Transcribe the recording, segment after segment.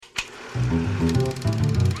Hello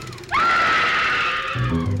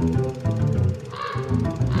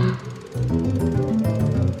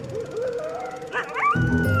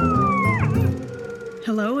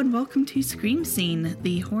and welcome to Scream Scene,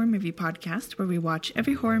 the horror movie podcast where we watch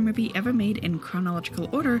every horror movie ever made in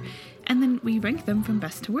chronological order, and then we rank them from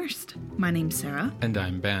best to worst. My name's Sarah. And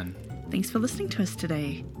I'm Ben. Thanks for listening to us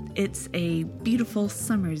today. It's a beautiful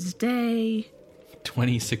summer's day.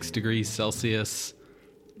 26 degrees Celsius.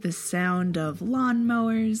 The sound of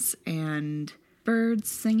lawnmowers and birds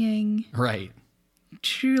singing. Right.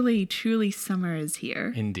 Truly, truly summer is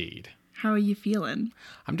here. Indeed. How are you feeling?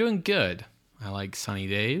 I'm doing good. I like sunny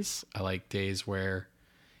days. I like days where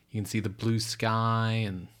you can see the blue sky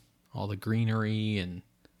and all the greenery and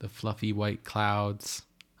the fluffy white clouds.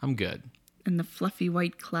 I'm good. And the fluffy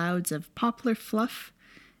white clouds of poplar fluff,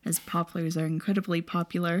 as poplars are incredibly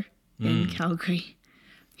popular in Calgary.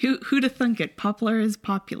 Who'd have thunk it? Poplar is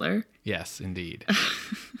popular. Yes, indeed.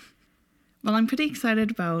 Well, I'm pretty excited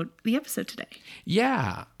about the episode today.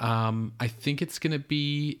 Yeah, I think it's going to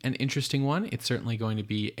be an interesting one. It's certainly going to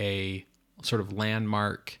be a sort of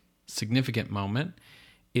landmark, significant moment.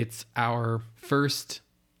 It's our first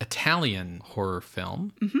Italian horror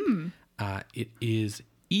film. Mm-hmm. It is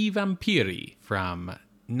I Vampiri from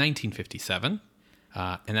 1957.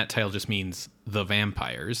 And that title just means The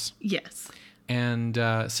Vampires. Yes. And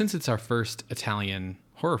since it's our first Italian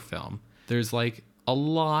horror film, there's like a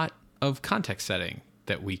lot of context setting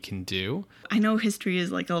that we can do. I know history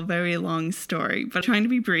is like a very long story, but trying to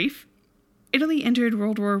be brief. Italy entered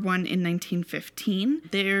World War I in 1915.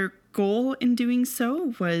 Their goal in doing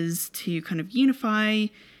so was to kind of unify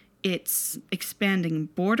its expanding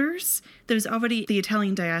borders. There was already the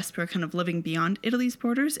Italian diaspora kind of living beyond Italy's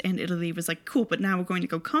borders, and Italy was like, cool, but now we're going to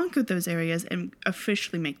go conquer those areas and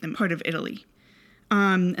officially make them part of Italy.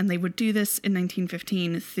 And they would do this in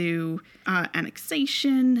 1915 through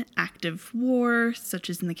annexation, active war, such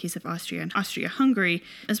as in the case of Austria and Austria-Hungary,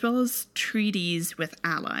 as well as treaties with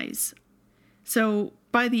allies. So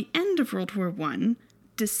by the end of World War I,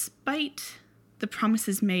 despite the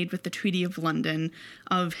promises made with the Treaty of London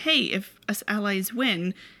of, hey, if us allies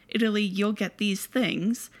win, Italy, you'll get these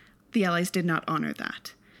things, the allies did not honor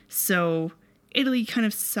that. So Italy kind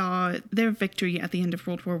of saw their victory at the end of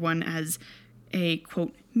World War I as a,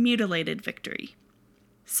 quote, mutilated victory.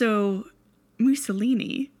 So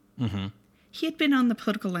Mussolini, he had been on the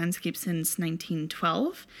political landscape since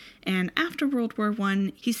 1912, and after World War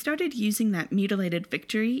I, he started using that mutilated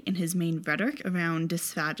victory in his main rhetoric around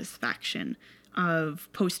dissatisfaction of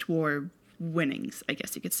post-war winnings, I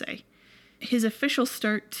guess you could say. His official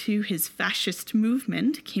start to his fascist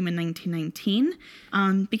movement came in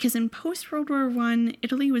 1919, because in post-World War I,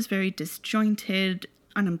 Italy was very disjointed.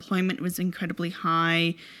 Unemployment was incredibly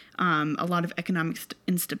high, a lot of economic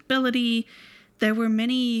instability. There were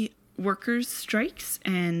many workers' strikes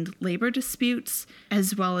and labor disputes,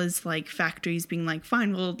 as well as like factories being like,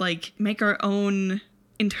 fine, we'll like make our own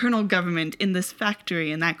internal government in this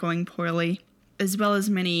factory, and that going poorly, as well as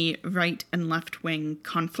many right and left-wing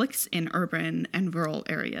conflicts in urban and rural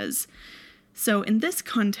areas. So in this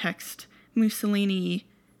context, Mussolini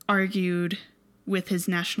argued with his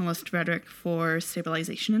nationalist rhetoric for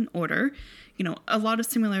stabilization and order. You know, a lot of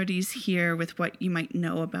similarities here with what you might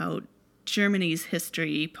know about Germany's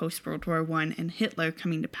history post-World War I and Hitler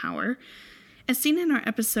coming to power. As seen in our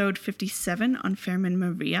episode 57 on Fairman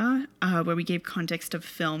Maria, where we gave context of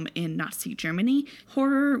film in Nazi Germany,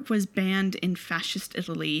 horror was banned in fascist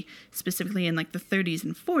Italy, specifically in like the 30s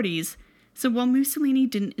and 40s. So while Mussolini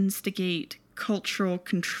didn't instigate cultural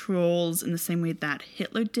controls in the same way that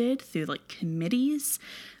Hitler did through like committees,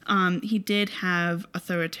 he did have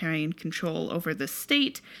authoritarian control over the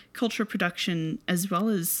state, culture production, as well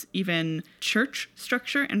as even church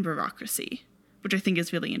structure and bureaucracy, which I think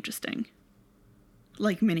is really interesting.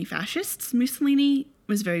 Like many fascists, Mussolini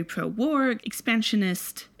was very pro-war,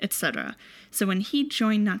 expansionist, etc. So when he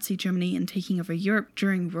joined Nazi Germany in taking over Europe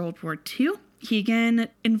during World War II, he again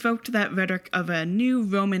invoked that rhetoric of a new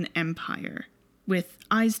Roman Empire, with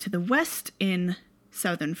eyes to the west in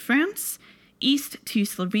southern France, east to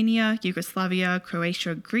Slovenia, Yugoslavia,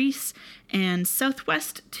 Croatia, Greece, and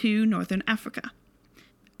southwest to northern Africa.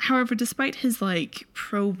 However, despite his like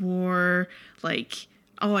pro-war, like,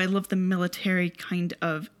 oh, I love the military kind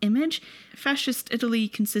of image, fascist Italy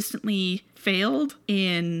consistently failed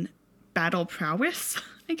in battle prowess,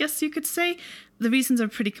 I guess you could say. The reasons are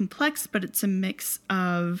pretty complex, but it's a mix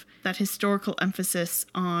of that historical emphasis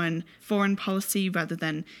on foreign policy rather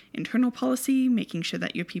than internal policy, making sure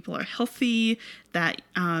that your people are healthy, that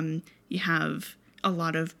you have a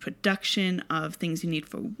lot of production of things you need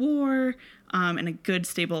for war, and a good,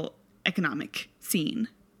 stable economic scene.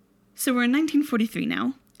 So we're in 1943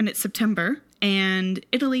 now, and it's September, and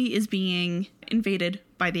Italy is being invaded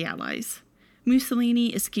by the Allies. Mussolini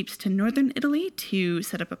escapes to northern Italy to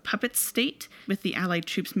set up a puppet state, with the Allied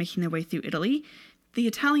troops making their way through Italy. The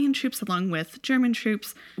Italian troops, along with German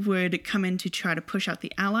troops, would come in to try to push out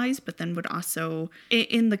the Allies, but then would also,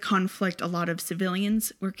 in the conflict, a lot of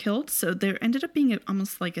civilians were killed. So there ended up being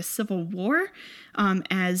almost like a civil war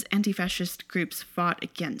as anti-fascist groups fought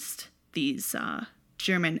against these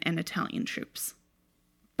German and Italian troops.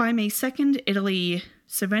 By May 2nd, Italy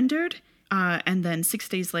surrendered, and then 6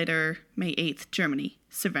 days later, May 8th, Germany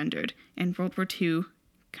surrendered, and World War II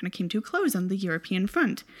kind of came to a close on the European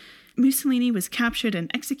front. Mussolini was captured and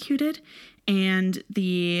executed, and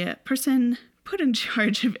the person put in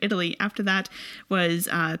charge of Italy after that was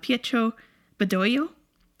Pietro Badoglio.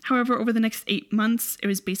 However, over the next 8 months, it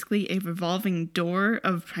was basically a revolving door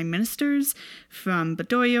of prime ministers, from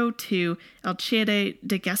Badoglio to Alcide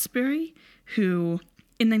de Gasperi, who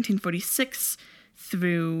in 1946,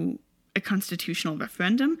 through a constitutional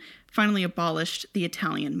referendum, finally abolished the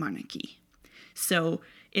Italian monarchy. So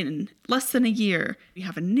in less than a year, we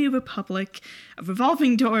have a new republic, a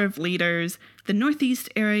revolving door of leaders. The northeast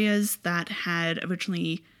areas that had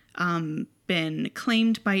originally been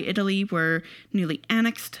claimed by Italy were newly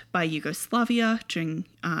annexed by Yugoslavia during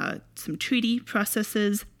some treaty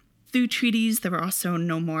processes. Through treaties, there were also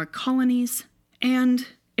no more colonies. And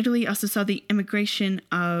Italy also saw the immigration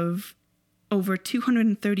of over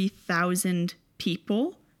 230,000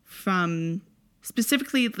 people from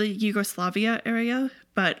specifically the Yugoslavia area,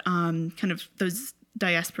 but kind of those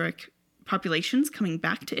diasporic populations coming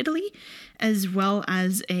back to Italy, as well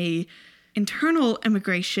as a internal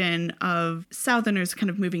immigration of Southerners kind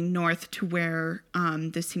of moving north to where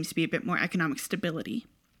there seems to be a bit more economic stability.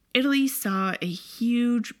 Italy saw a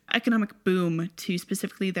huge economic boom to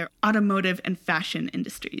specifically their automotive and fashion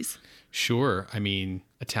industries. Sure. I mean,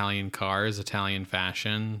 Italian cars, Italian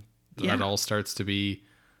fashion, that all starts to be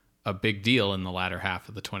a big deal in the latter half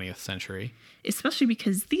of the 20th century. Especially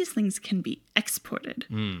because these things can be exported.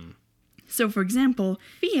 So, for example,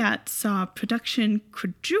 Fiat saw production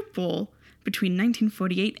quadruple between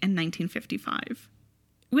 1948 and 1955.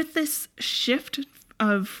 With this shift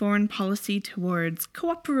of foreign policy towards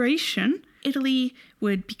cooperation, Italy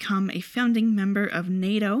would become a founding member of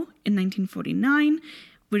NATO in 1949,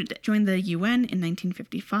 would join the UN in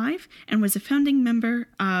 1955, and was a founding member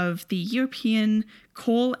of the European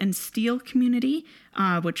Coal and Steel Community,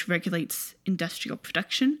 which regulates industrial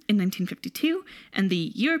production, in 1952, and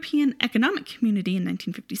the European Economic Community in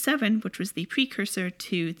 1957, which was the precursor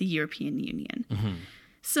to the European Union.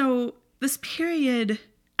 So this period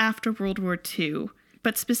after World War II,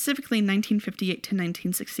 but specifically 1958 to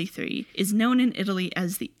 1963, is known in Italy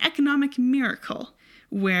as the economic miracle,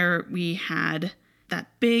 where we had that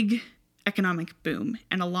big economic boom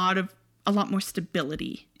and a lot more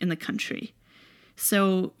stability in the country.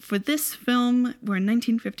 So for this film, we're in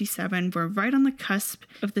 1957. We're right on the cusp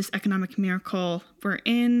of this economic miracle. We're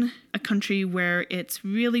in a country where it's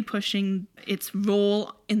really pushing its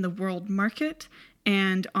role in the world market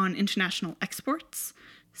and on international exports.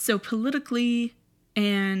 So politically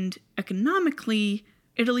and economically,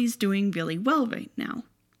 Italy's doing really well right now.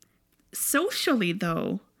 Socially,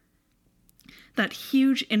 though, that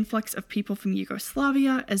huge influx of people from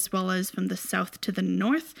Yugoslavia, as well as from the south to the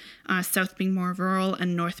north, south being more rural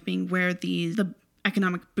and north being where the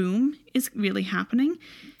economic boom is really happening,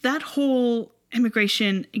 that whole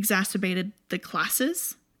immigration exacerbated the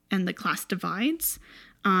classes and the class divides,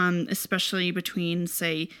 especially between,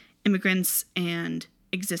 say, immigrants and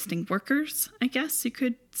existing workers, I guess you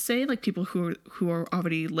could say, like people who are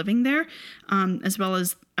already living there, as well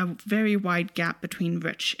as a very wide gap between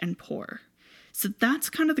rich and poor. So that's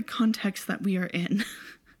kind of the context that we are in.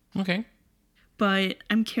 Okay. But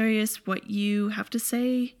I'm curious what you have to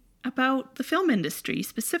say about the film industry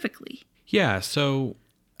specifically. Yeah, so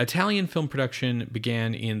Italian film production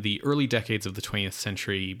began in the early decades of the 20th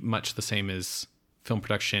century, much the same as film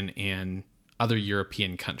production in other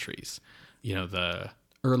European countries. You know, the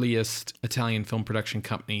earliest Italian film production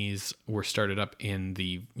companies were started up in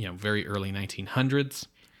the very early 1900s.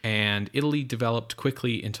 And Italy developed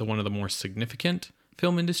quickly into one of the more significant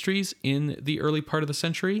film industries in the early part of the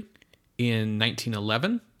century. In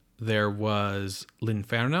 1911, there was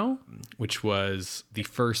L'Inferno, which was the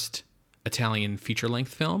first Italian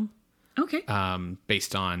feature-length film. Okay.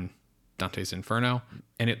 Based on Dante's Inferno.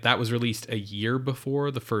 And that was released a year before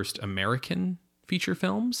the first American feature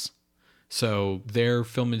films. So their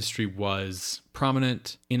film industry was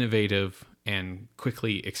prominent, innovative, and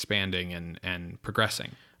quickly expanding and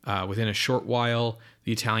progressing. Within a short while,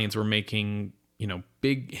 the Italians were making,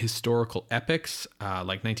 big historical epics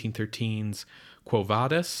like 1913's Quo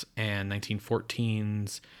Vadis and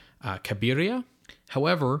 1914's Cabiria.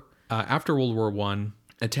 However, after World War I,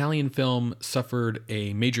 Italian film suffered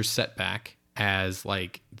a major setback as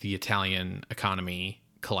the Italian economy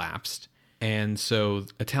collapsed. And so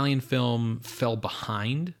Italian film fell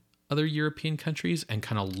behind other European countries and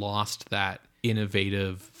kind of lost that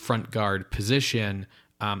innovative front guard position,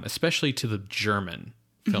 especially to the German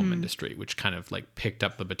film industry, which kind of picked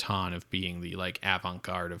up the baton of being the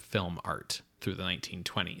avant-garde of film art through the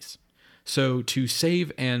 1920s. So to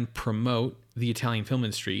save and promote the Italian film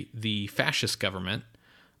industry, the fascist government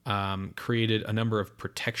created a number of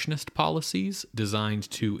protectionist policies designed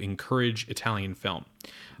to encourage Italian film,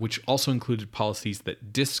 which also included policies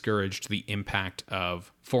that discouraged the impact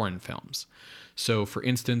of foreign films. So, for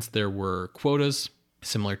instance, there were quotas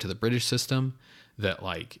similar to the British system that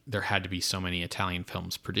there had to be so many Italian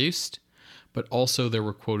films produced, but also there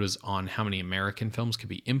were quotas on how many American films could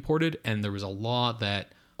be imported, and there was a law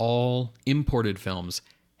that all imported films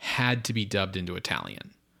had to be dubbed into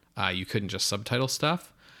Italian. You couldn't just subtitle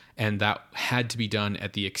stuff, and that had to be done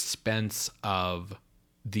at the expense of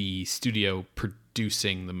the studio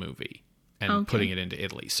producing the movie and putting it into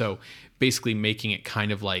Italy. So basically making it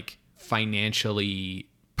kind of financially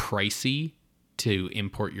pricey to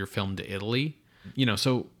import your film to Italy.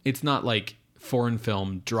 So it's not like foreign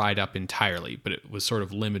film dried up entirely, but it was sort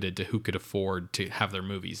of limited to who could afford to have their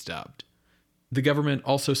movies dubbed. The government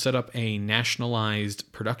also set up a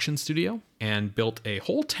nationalized production studio and built a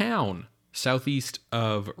whole town southeast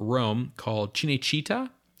of Rome called Cinecittà,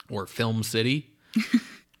 or Film City,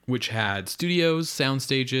 which had studios, sound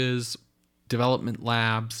stages, development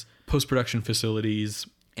labs, post-production facilities,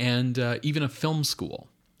 and even a film school,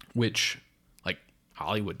 which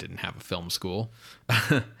Hollywood didn't have a film school.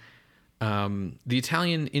 The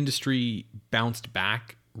Italian industry bounced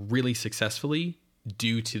back really successfully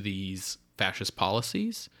due to these fascist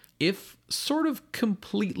policies, if sort of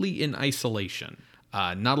completely in isolation.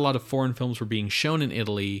 Not a lot of foreign films were being shown in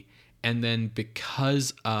Italy, and then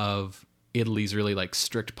because of Italy's really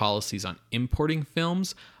strict policies on importing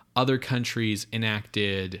films, other countries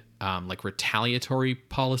enacted retaliatory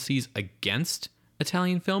policies against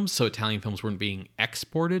Italian films, so Italian films weren't being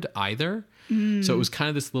exported either. So it was kind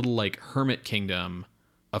of this little hermit kingdom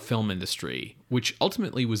of film industry, which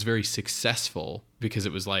ultimately was very successful because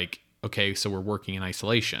it was okay, so we're working in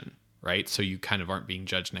isolation, right? So you kind of aren't being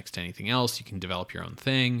judged next to anything else. You can develop your own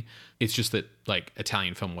thing. It's just that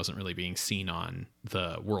Italian film wasn't really being seen on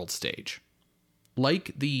the world stage.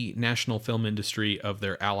 Like the national film industry of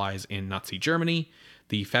their allies in Nazi Germany,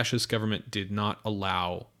 the fascist government did not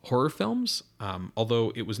allow horror films,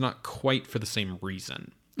 although it was not quite for the same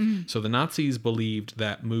reason. So the Nazis believed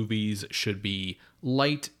that movies should be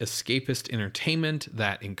light, escapist entertainment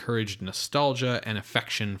that encouraged nostalgia and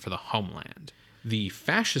affection for the homeland. The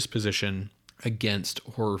fascist position against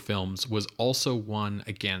horror films was also one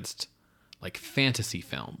against fantasy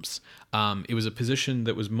films. It was a position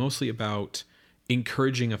that was mostly about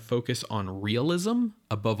encouraging a focus on realism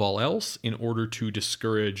above all else in order to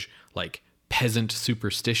discourage peasant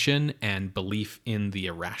superstition and belief in the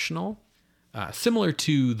irrational, similar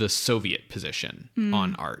to the Soviet position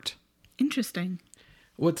on art. Interesting.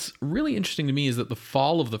 What's really interesting to me is that the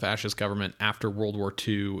fall of the fascist government after World War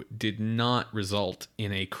II did not result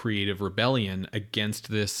in a creative rebellion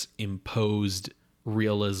against this imposed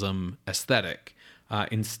realism aesthetic.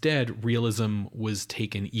 Instead, realism was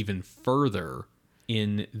taken even further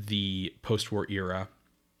in the post-war era,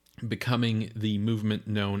 becoming the movement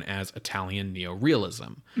known as Italian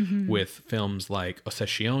neorealism, with films like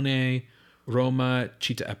Ossessione, Roma,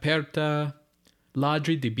 Città Aperta,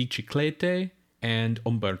 Ladri di Biciclette, and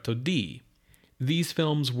Umberto D. These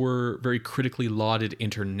films were very critically lauded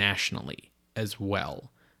internationally as well,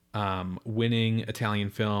 winning Italian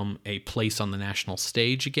film a place on the national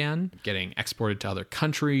stage again, getting exported to other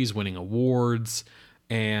countries, winning awards,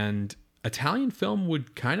 and Italian film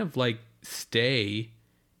would kind of stay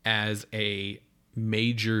as a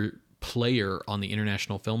major player on the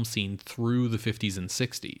international film scene through the 50s and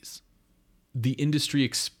 60s. The industry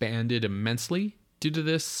expanded immensely due to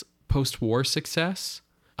this post-war success.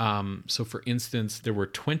 So for instance, there were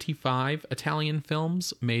 25 Italian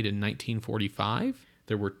films made in 1945.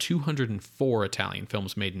 There were 204 Italian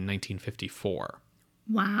films made in 1954.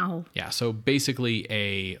 Wow. Yeah, so basically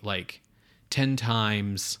a 10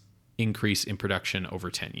 times increase in production over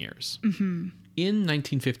 10 years. In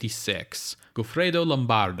 1956, Goffredo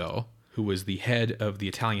Lombardo who was the head of the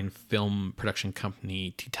Italian film production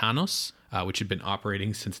company Titanos, which had been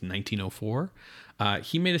operating since 1904.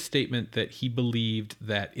 He made a statement that he believed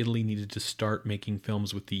that Italy needed to start making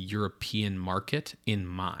films with the European market in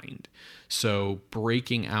mind. So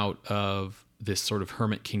breaking out of this sort of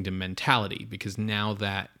hermit kingdom mentality, because now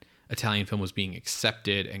that Italian film was being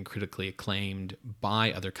accepted and critically acclaimed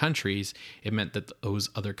by other countries, it meant that those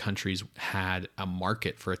other countries had a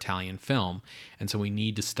market for Italian film. And so we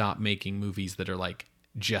need to stop making movies that are like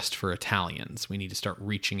just for Italians. We need to start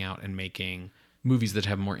reaching out and making movies that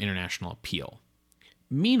have more international appeal.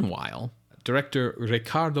 Meanwhile, director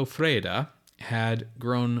Riccardo Freda had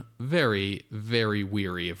grown very, very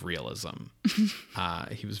weary of realism.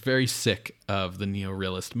 He was very sick of the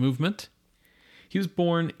neorealist movement. He was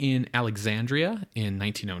born in Alexandria in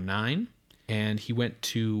 1909, and he went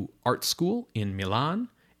to art school in Milan,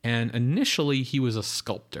 and initially he was a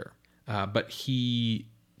sculptor, but he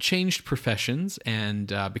changed professions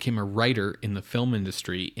and became a writer in the film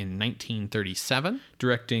industry in 1937,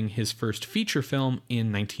 directing his first feature film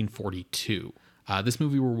in 1942. This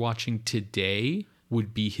movie we're watching today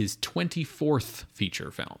would be his 24th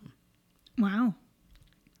feature film. Wow.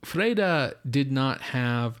 Freda did not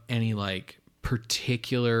have any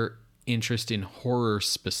particular interest in horror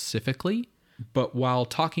specifically, but while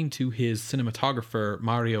talking to his cinematographer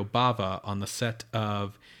Mario Bava on the set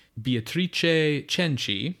of Beatrice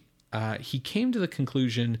Cenci, he came to the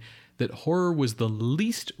conclusion that horror was the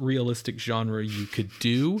least realistic genre you could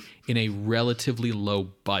do in a relatively low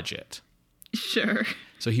budget. Sure.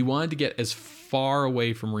 So he wanted to get as far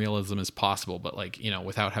away from realism as possible, but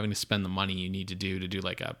without having to spend the money you need to do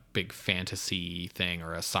a big fantasy thing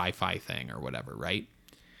or a sci-fi thing or whatever, right?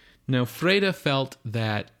 Now, Freda felt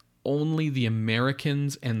that only the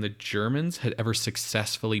Americans and the Germans had ever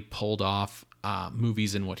successfully pulled off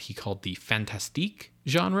movies in what he called the Fantastique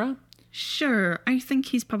genre. Sure. I think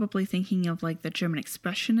he's probably thinking of the German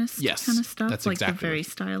expressionist kind of stuff. That's exactly the very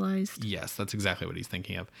stylized. Yes, that's exactly what he's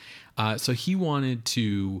thinking of. So he wanted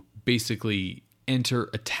to basically enter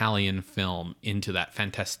Italian film into that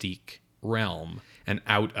Fantastique realm and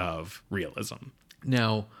out of realism.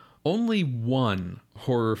 Now, only one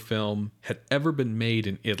horror film had ever been made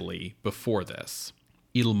in Italy before this.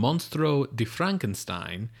 Il Monstro di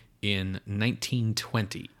Frankenstein in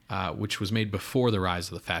 1920. Which was made before the rise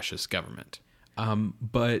of the fascist government.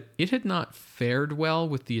 But it had not fared well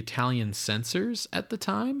with the Italian censors at the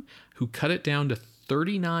time, who cut it down to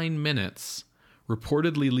 39 minutes,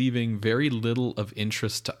 reportedly leaving very little of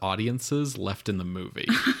interest to audiences left in the movie.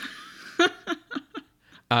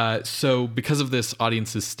 So because of this,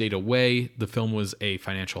 audiences stayed away. The film was a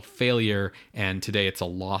financial failure, and today it's a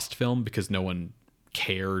lost film because no one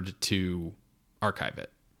cared to archive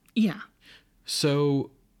it. Yeah.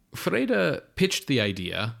 So Freda pitched the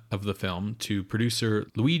idea of the film to producer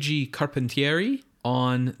Luigi Carpentieri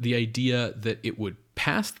on the idea that it would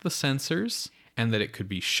pass the censors and that it could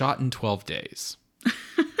be shot in 12 days.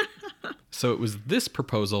 So it was this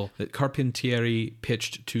proposal that Carpentieri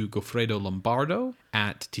pitched to Goffredo Lombardo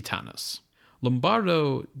at Titanos.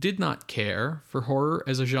 Lombardo did not care for horror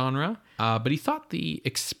as a genre, but he thought the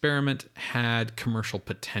experiment had commercial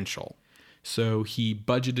potential. So he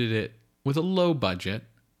budgeted it with a low budget,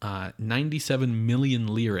 97 million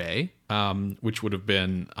lire, which would have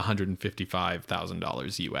been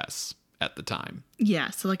 $155,000 US at the time. Yeah,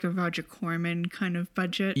 so a Roger Corman kind of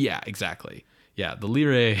budget. Yeah, exactly. Yeah, the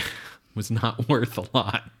lire was not worth a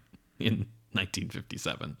lot in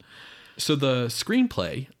 1957. So the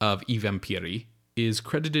screenplay of I Vampiri is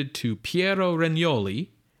credited to Piero Regnoli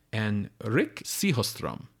and Rick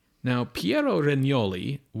Sihostrom. Now, Piero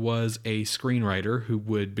Regnoli was a screenwriter who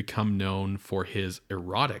would become known for his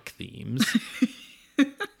erotic themes.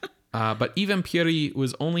 But I Vampiri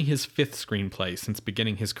was only his fifth screenplay since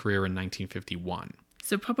beginning his career in 1951.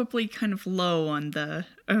 So probably kind of low on the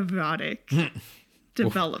erotic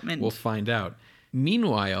development. We'll find out.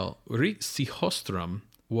 Meanwhile, Rick Sihostrom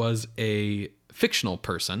was a fictional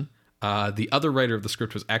person. The other writer of the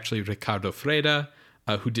script was actually Riccardo Freda,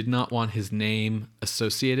 who did not want his name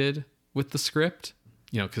associated with the script,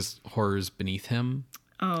 because horror's beneath him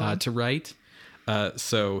to write.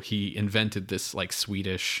 So he invented this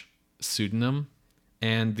Swedish pseudonym.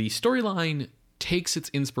 And the storyline takes its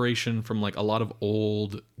inspiration from a lot of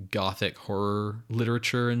old Gothic horror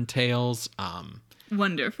literature and tales.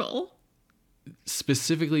 Wonderful.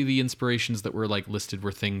 Specifically, the inspirations that were listed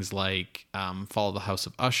were things like Fall of the House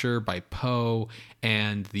of Usher by Poe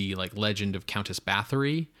and the Legend of Countess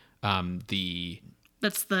Bathory.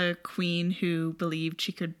 That's the queen who believed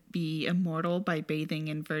she could be immortal by bathing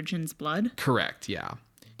in virgin's blood. Correct, yeah.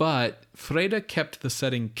 But Freda kept the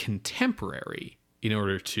setting contemporary in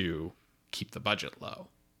order to keep the budget low.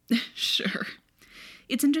 Sure.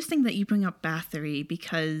 It's interesting that you bring up Bathory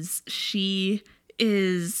because she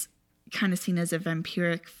is kind of seen as a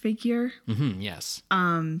vampiric figure. Yes.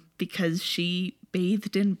 Because she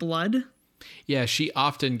bathed in blood. Yeah, she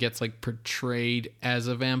often gets like portrayed as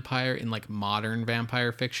a vampire in like modern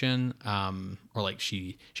vampire fiction. Or like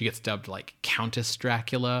she gets dubbed like Countess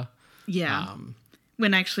Dracula. Yeah.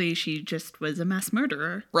 When actually she just was a mass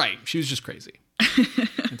murderer. Right. She was just crazy.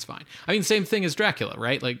 It's fine. I mean, same thing as Dracula,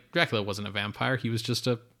 right? Like Dracula wasn't a vampire. He was just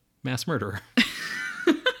a mass murderer.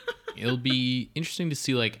 It'll be interesting to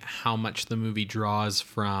see like how much the movie draws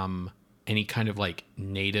from any kind of like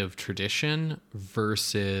native tradition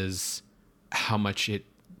versus how much it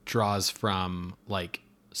draws from like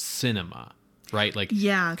cinema, right? Like,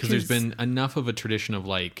 yeah, because there's been enough of a tradition of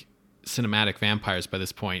like cinematic vampires by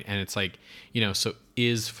this point, and it's like, you know, so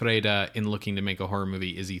is Freda, in looking to make a horror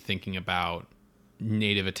movie, is he thinking about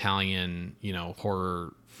native Italian, you know,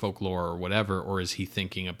 horror folklore or whatever, or is he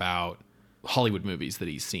thinking about Hollywood movies that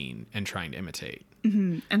he's seen and trying to imitate?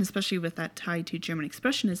 Mm-hmm. And especially with that tie to German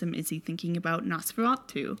Expressionism, is he thinking about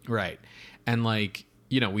Nosferatu? Right. And like,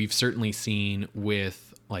 you know, we've certainly seen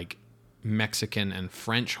with like Mexican and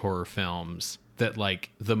French horror films that like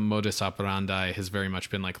the modus operandi has very much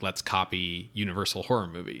been like, let's copy Universal horror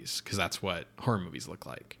movies because that's what horror movies look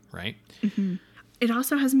like, right? Mm-hmm. It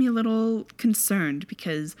also has me a little concerned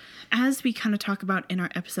because as we kind of talk about in our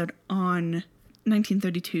episode on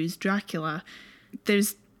 1932's Dracula,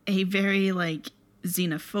 there's a very like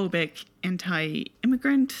xenophobic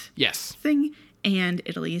anti-immigrant thing, and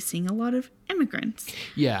Italy is seeing a lot of immigrants.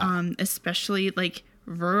 Yeah. Especially like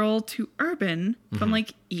rural to urban from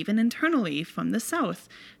like even internally from the south.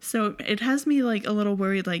 So it has me like a little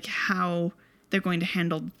worried like how they're going to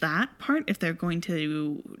handle that part, if they're going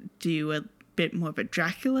to do a bit more of a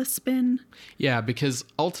Dracula spin. Yeah, because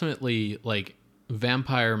ultimately like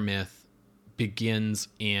vampire myth begins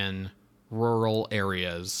in rural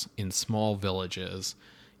areas, in small villages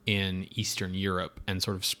in Eastern Europe, and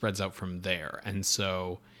sort of spreads out from there. And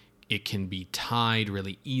so it can be tied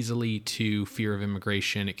really easily to fear of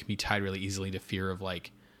immigration. It can be tied really easily to fear of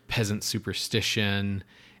like peasant superstition.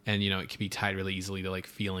 And, you know, it can be tied really easily to like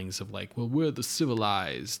feelings of like, well, we're the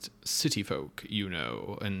civilized city folk, you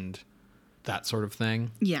know, and that sort of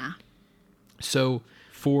thing. Yeah. So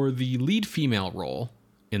for the lead female role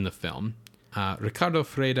in the film, Riccardo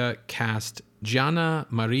Freda cast Gianna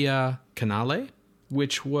Maria Canale,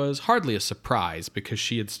 which was hardly a surprise because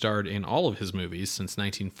she had starred in all of his movies since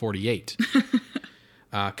 1948.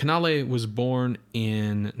 Canale was born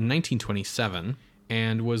in 1927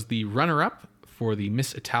 and was the runner-up for the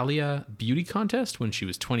Miss Italia beauty contest when she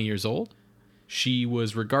was 20 years old. She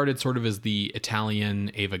was regarded sort of as the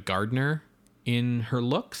Italian Ava Gardner in her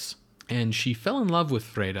looks, and she fell in love with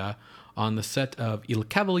Freda on the set of Il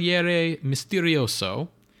Cavaliere Misterioso,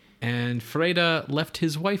 and Freda left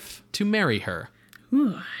his wife to marry her.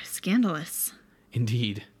 Ooh, scandalous.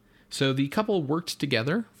 Indeed. So the couple worked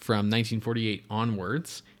together from 1948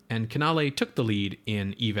 onwards, and Canale took the lead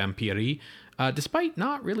in I Vampiri, despite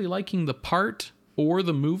not really liking the part or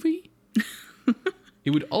the movie.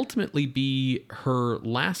 It would ultimately be her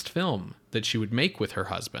last film that she would make with her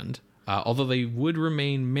husband, although they would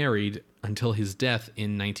remain married until his death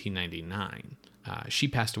in 1999. She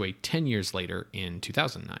passed away 10 years later in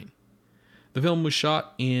 2009. The film was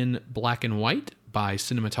shot in black and white by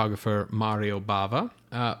cinematographer Mario Bava,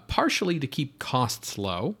 partially to keep costs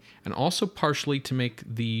low, and also partially to make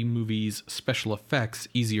the movie's special effects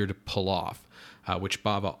easier to pull off, which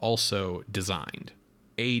Bava also designed.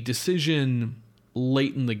 A decision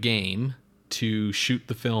late in the game to shoot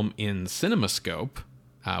the film in CinemaScope,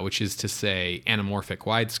 which is to say anamorphic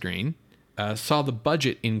widescreen, saw the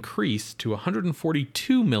budget increase to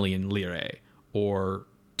 142 million lire, or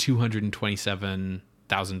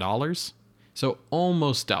 $227,000. So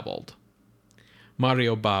almost doubled.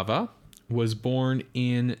 Mario Bava was born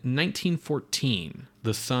in 1914,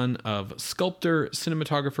 the son of sculptor,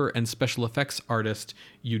 cinematographer, and special effects artist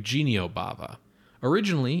Eugenio Bava.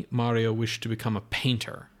 Originally, Mario wished to become a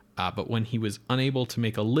painter, but when he was unable to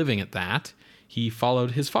make a living at that, he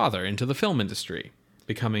followed his father into the film industry,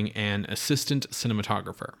 becoming an assistant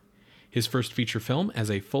cinematographer. His first feature film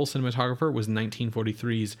as a full cinematographer was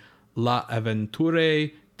 1943's La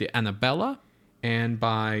Avventure di Annabella, and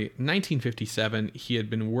by 1957, he had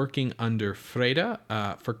been working under Freda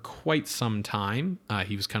for quite some time.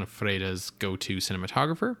 He was kind of Freda's go-to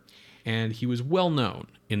cinematographer, and he was well known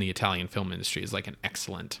in the Italian film industry as like an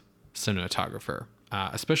excellent cinematographer,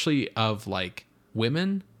 especially of like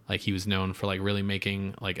women Like, he was known for, like, really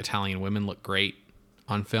making, like, Italian women look great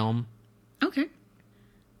on film. Okay.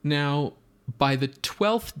 Now, by the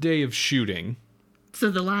 12th day of shooting... So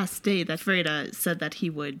the last day that Freda said that he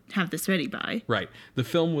would have this ready by. Right. The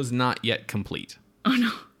film was not yet complete. Oh,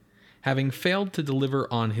 no. Having failed to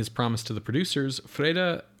deliver on his promise to the producers,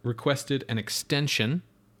 Freda requested an extension,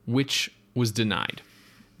 which was denied.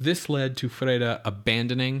 This led to Freda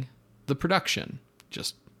abandoning the production.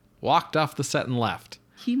 Just walked off the set and left.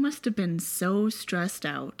 He must have been so stressed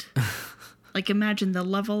out. Like, imagine the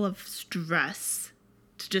level of stress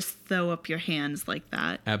to just throw up your hands like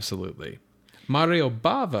that. Absolutely. Mario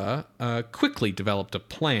Bava quickly developed a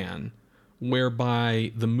plan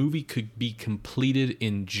whereby the movie could be completed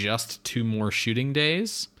in just 2 more shooting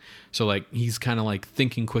days. So, like, he's kind of like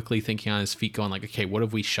thinking quickly, thinking on his feet, going like, okay, what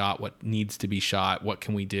have we shot? What needs to be shot? What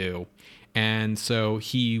can we do? And so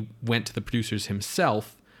he went to the producers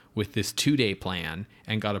himself with this 2-day plan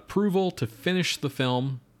and got approval to finish the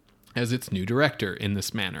film as its new director in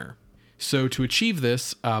this manner. So to achieve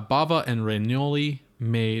this, Bava and Regnoli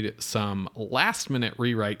made some last-minute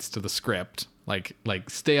rewrites to the script, like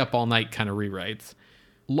stay up all night kind of rewrites,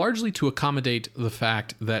 largely to accommodate the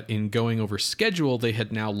fact that in going over schedule, they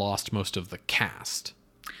had now lost most of the cast.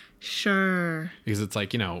 Sure. Because it's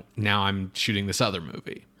like, now I'm shooting this other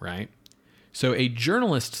movie, right? So a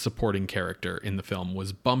journalist supporting character in the film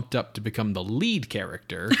was bumped up to become the lead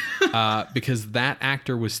character because that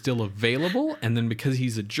actor was still available. And then because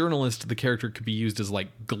he's a journalist, the character could be used as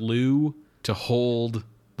like glue to hold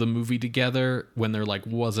the movie together when there like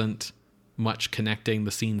wasn't much connecting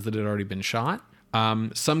the scenes that had already been shot.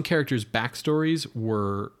 Some characters' backstories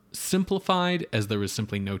were simplified as there was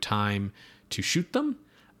simply no time to shoot them.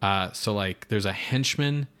 So like there's a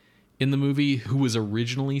henchman in the movie who was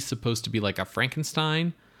originally supposed to be like a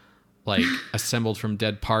Frankenstein, like assembled from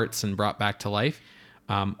dead parts and brought back to life.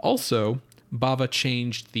 Also, Bava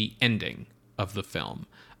changed the ending of the film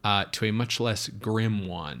to a much less grim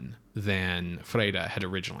one than Freda had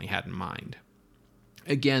originally had in mind.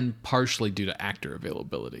 Again, partially due to actor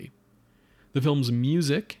availability. The film's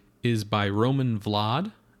music is by Roman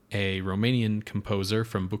Vlad, a Romanian composer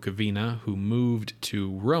from Bukovina who moved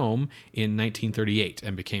to Rome in 1938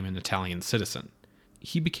 and became an Italian citizen.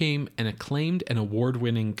 He became an acclaimed and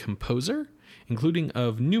award-winning composer, including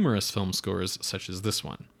of numerous film scores such as this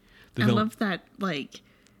one. I love that, like,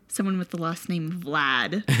 someone with the last name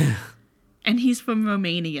Vlad, and he's from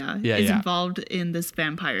Romania, is involved in this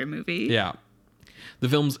vampire movie. Yeah. The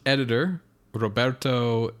film's editor,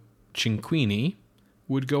 Roberto Cinquini,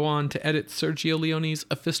 would go on to edit Sergio Leone's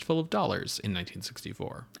A Fistful of Dollars in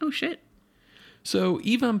 1964. Oh, shit. So,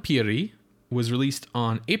 I Vampiri was released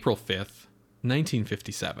on April 5th,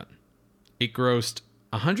 1957. It grossed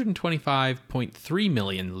 125.3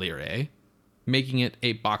 million lire, making it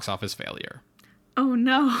a box office failure. Oh,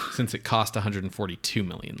 no. Since it cost 142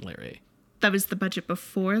 million lire. That was the budget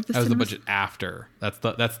before the That was the budget after.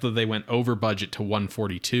 They went over budget to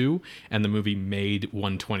 142 and the movie made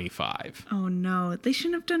 125. Oh no, they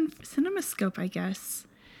shouldn't have done CinemaScope, I guess.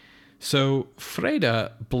 So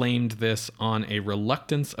Freda blamed this on a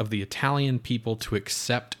reluctance of the Italian people to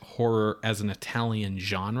accept horror as an Italian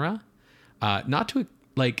genre.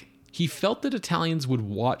 He felt that Italians would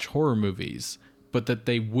watch horror movies, but that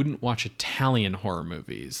they wouldn't watch Italian horror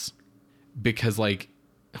movies because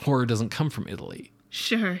horror doesn't come from Italy.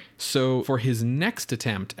 Sure. So for his next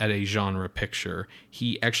attempt at a genre picture,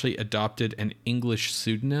 he actually adopted an English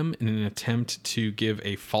pseudonym in an attempt to give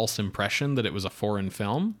a false impression that it was a foreign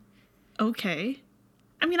film. Okay.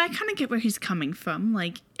 I mean, I kind of get where he's coming from.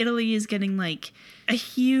 Like, Italy is getting, like, a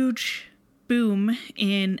huge boom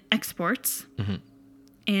in exports. Mm-hmm.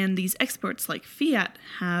 And these exports, like Fiat,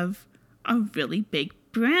 have a really big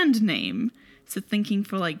brand name. So thinking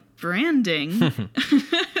for, like, branding...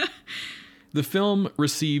 The film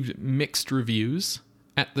received mixed reviews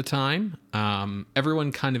at the time.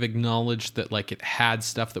 Everyone kind of acknowledged that it had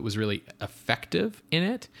stuff that was really effective in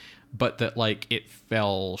it, but that it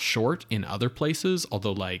fell short in other places.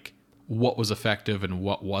 Although what was effective and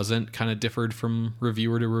what wasn't kind of differed from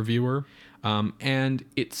reviewer to reviewer. And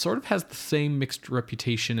it sort of has the same mixed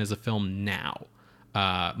reputation as a film now.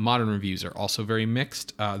 Modern reviews are also very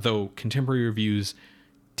mixed, though contemporary reviews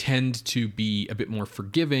tend to be a bit more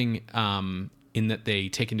forgiving in that they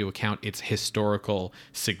take into account its historical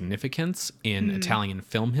significance in Italian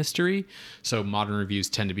film history. So modern reviews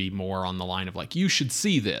tend to be more on the line of you should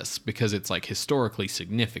see this because it's historically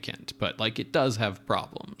significant, but it does have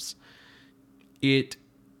problems. It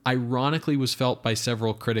ironically was felt by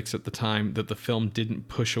several critics at the time that the film didn't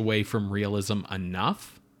push away from realism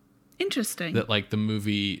enough. Interesting. That like the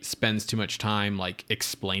movie spends too much time like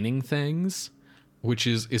explaining things, which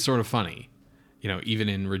is sort of funny. You know, even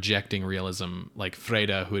in rejecting realism, like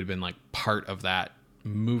Freda, who had been like part of that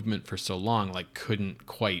movement for so long, like couldn't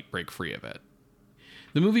quite break free of it.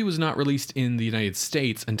 The movie was not released in the United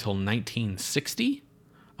States until 1960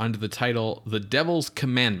 under the title The Devil's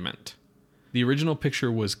Commandment. The original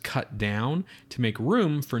picture was cut down to make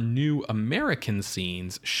room for new American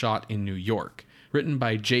scenes shot in New York, written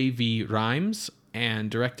by J.V. Rhimes and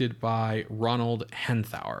directed by Ronald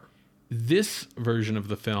Henthauer. This version of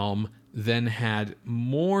the film then had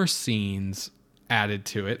more scenes added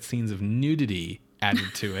to it, scenes of nudity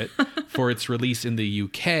added to it, for its release in the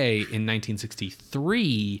UK in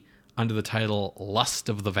 1963 under the title Lust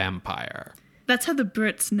of the Vampire. That's how the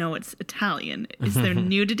Brits know it's Italian. Is there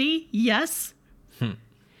nudity? Yes.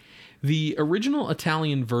 The original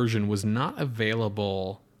Italian version was not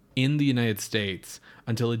available in the United States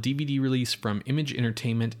until a DVD release from Image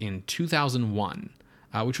Entertainment in 2001,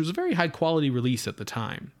 which was a very high-quality release at the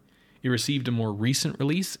time. It received a more recent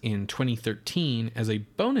release in 2013 as a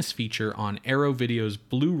bonus feature on Arrow Video's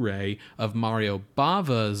Blu-ray of Mario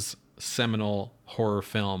Bava's seminal horror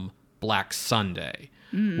film Black Sunday,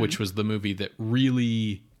 which was the movie that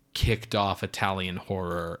really kicked off Italian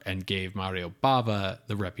horror and gave Mario Bava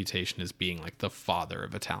the reputation as being like the father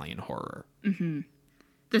of Italian horror. Mm-hmm.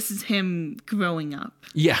 This is him growing up.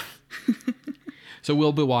 Yeah. So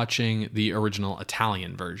we'll be watching the original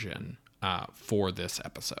Italian version for this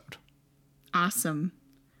episode. Awesome.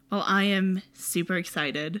 Well, I am super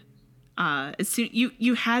excited. As soon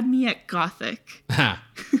you had me at Gothic.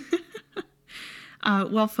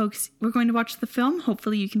 Well, folks, we're going to watch the film.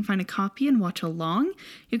 Hopefully you can find a copy and watch along.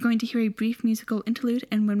 You're going to hear a brief musical interlude,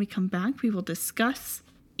 and when we come back, we will discuss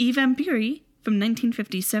I Vampiri from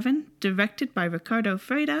 1957, directed by Riccardo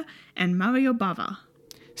Freda and Mario Bava.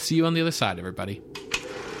 See you on the other side, everybody.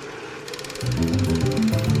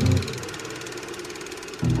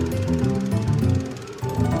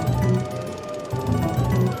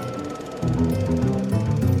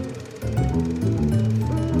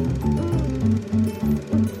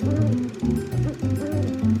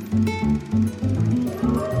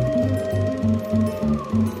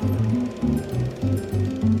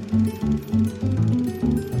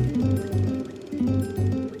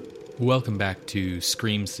 Welcome back to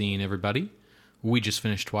Scream Scene, everybody. We just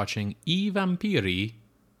finished watching I Vampiri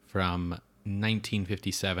from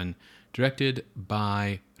 1957, directed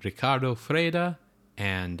by Riccardo Freda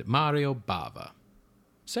and Mario Bava.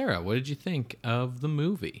 Sarah, what did you think of the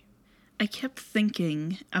movie? I kept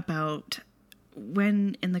thinking about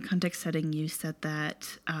when, in the context setting, you said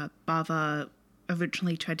that Bava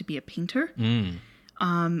originally tried to be a painter.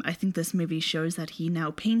 I think this movie shows that he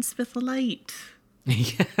now paints with light.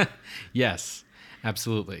 Yeah. Yes,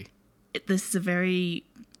 absolutely. This is a very,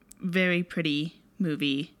 very pretty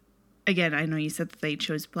movie. Again, I know you said that they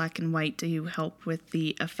chose black and white to help with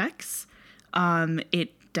the effects.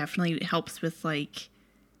 It definitely helps with like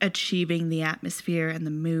achieving the atmosphere and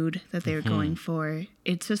the mood that they're going for.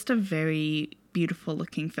 It's just a very beautiful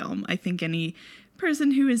looking film. I think any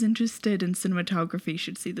person who is interested in cinematography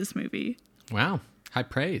should see this movie. Wow. High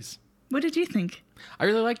praise. What did you think? I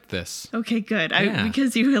really liked this. Okay, good. Yeah.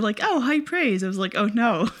 Because you were like, oh, high praise. I was like, oh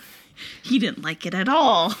no, he didn't like it at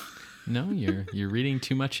all. No, you're reading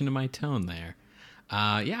too much into my tone there.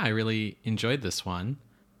 Yeah, I really enjoyed this one,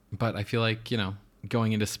 but I feel like,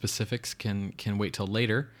 going into specifics can wait till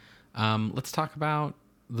later. Let's talk about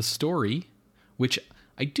the story, which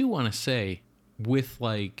I do want to say, with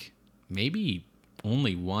like maybe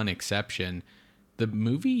only one exception, the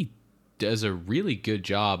movie does a really good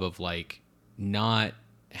job of like not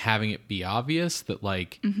having it be obvious that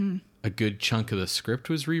like a good chunk of the script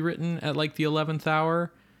was rewritten at like the 11th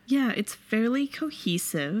hour. Yeah, it's fairly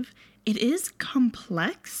cohesive. It is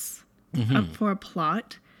complex for a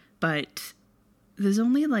plot, but there's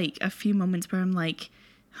only like a few moments where I'm like,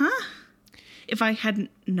 huh? If I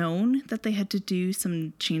hadn't known that they had to do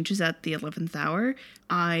some changes at the 11th hour,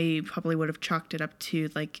 I probably would have chalked it up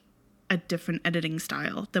to like a different editing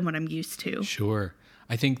style than what I'm used to. Sure.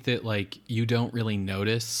 I think that like you don't really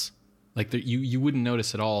notice, like you wouldn't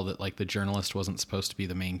notice at all that like the journalist wasn't supposed to be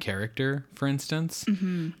the main character, for instance.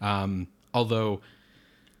 Although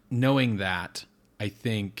knowing that, I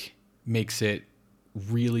think makes it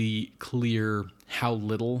really clear how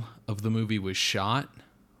little of the movie was shot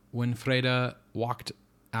when Freda walked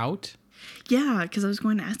out. Yeah, because I was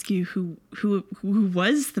going to ask you who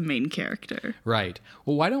was the main character. Right.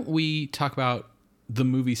 Well, why don't we talk about the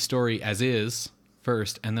movie story as is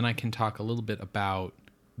first, and then I can talk a little bit about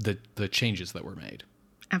the changes that were made.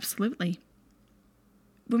 Absolutely.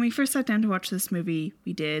 when we first sat down to watch this movie,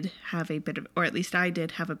 we did have a bit of, or at least I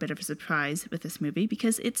did have a bit of a surprise with this movie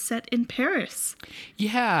because it's set in Paris.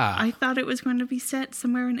 Yeah. I thought it was going to be set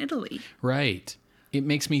somewhere in Italy. Right. It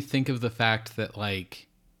makes me think of the fact that, like,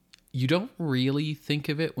 you don't really think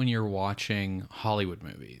of it when you're watching Hollywood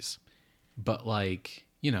movies. But, like,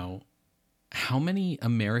 you know, how many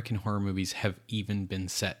American horror movies have even been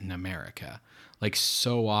set in America? Like,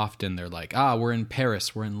 so often they're like, we're in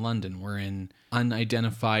Paris, we're in London, we're in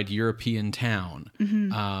unidentified European town.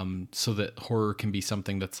 So that horror can be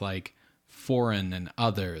something that's, like, foreign and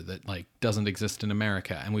other, that, like, doesn't exist in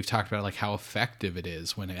America. And we've talked about, like, how effective it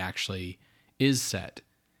is when it actually is set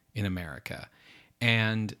in America.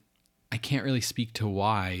 And I can't really speak to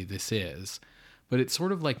why this is, but it's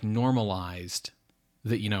sort of like normalized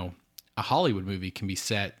that, you know, a Hollywood movie can be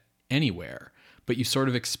set anywhere, but you sort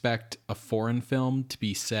of expect a foreign film to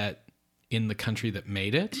be set in the country that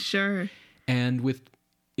made it. Sure. And with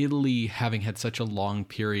Italy having had such a long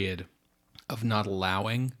period of not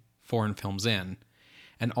allowing foreign films in,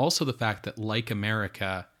 and also the fact that, like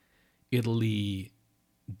America, Italy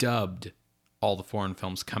dubbed all the foreign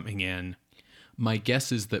films coming in, my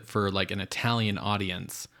guess is that for, like, an Italian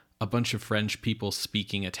audience, a bunch of French people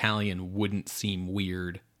speaking Italian wouldn't seem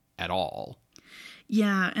weird at all.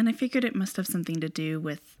 Yeah, and I figured it must have something to do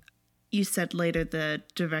with, you said later the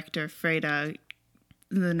director, Freda,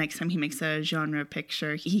 the next time he makes a genre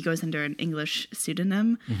picture, he goes under an English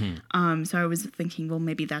pseudonym. So I was thinking, well,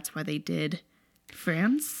 maybe that's why they did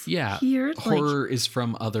France here. Horror is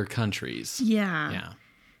from other countries. Yeah.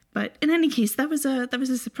 But in any case, that was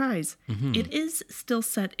a surprise. It is still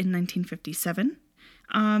set in 1957.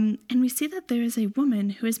 And we see that there is a woman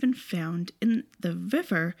who has been found in the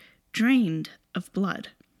river, drained of blood.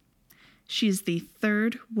 She is the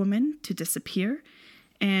third woman to disappear,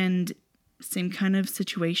 and same kind of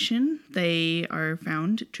situation. They are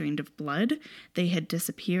found drained of blood. They had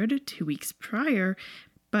disappeared 2 weeks prior,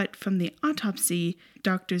 but from the autopsy,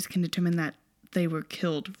 doctors can determine that they were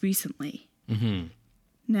killed recently.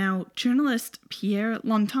 Now, journalist Pierre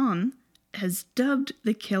Lontan has dubbed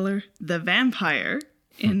the killer the vampire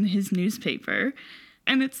in his newspaper,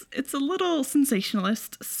 and it's a little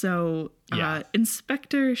sensationalist. So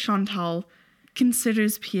Inspector Chantal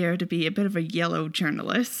considers Pierre to be a bit of a yellow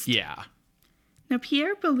journalist. Yeah. Now,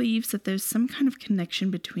 Pierre believes that there's some kind of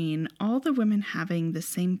connection between all the women having the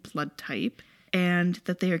same blood type and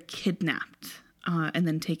that they are kidnapped and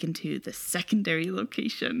then taken to the secondary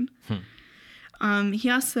location. He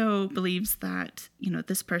also believes that, you know,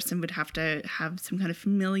 this person would have to have some kind of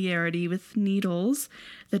familiarity with needles.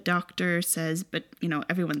 The doctor says, but, you know,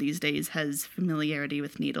 everyone these days has familiarity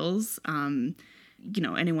with needles. You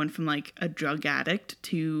know, anyone from, like, a drug addict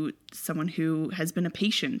to someone who has been a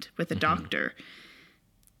patient with a doctor.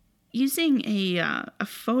 Using a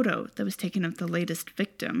photo that was taken of the latest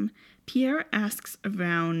victim, Pierre asks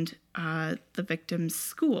around the victim's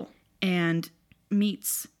school and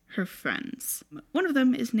meets her friends. One of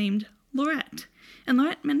them is named Laurette. And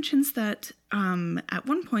Laurette mentions that at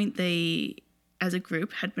one point they, as a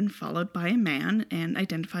group, had been followed by a man and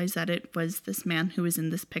identifies that it was this man who was in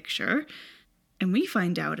this picture. And we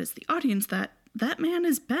find out as the audience that that man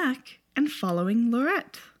is back and following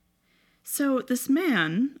Laurette. So this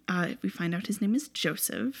man, we find out his name is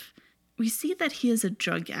Joseph. We see that he is a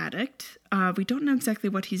drug addict. We don't know exactly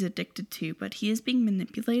what he's addicted to, but he is being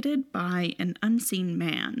manipulated by an unseen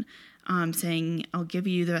man, saying, I'll give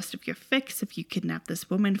you the rest of your fix if you kidnap this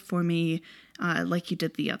woman for me, like you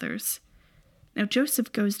did the others. Now,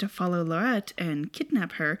 Joseph goes to follow Laurette and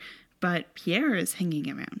kidnap her, but Pierre is hanging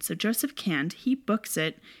around. So Joseph can't, he books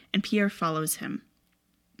it, and Pierre follows him.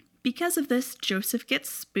 Because of this, Joseph gets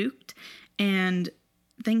spooked, and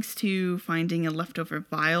thanks to finding a leftover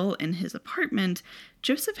vial in his apartment,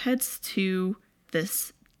 Joseph heads to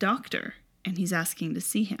this doctor, and he's asking to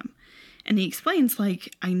see him. And he explains,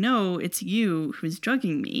 like, I know it's you who's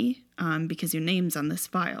drugging me, because your name's on this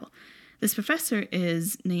vial. This professor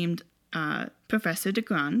is named Professor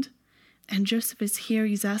Degrand, and Joseph is here.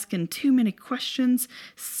 He's asking too many questions,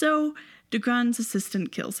 so Degrand's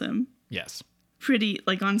assistant kills him. Yes. Pretty,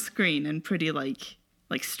 like, on screen, and pretty, like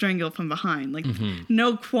strangle from behind. Like,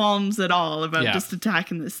 no qualms at all about just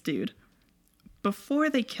attacking this dude. Before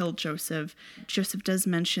they kill Joseph, Joseph does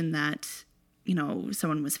mention that, you know,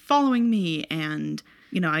 someone was following me and,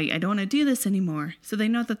 you know, I don't want to do this anymore. So they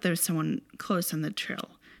know that there's someone close on the trail.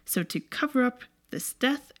 So to cover up this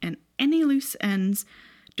death and any loose ends,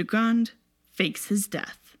 Degrand fakes his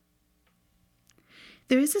death.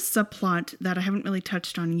 There is a subplot that I haven't really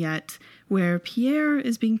touched on yet, where Pierre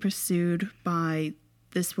is being pursued by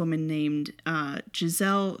this woman named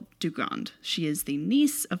Giselle Dugond. She is the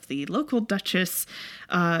niece of the local Duchess,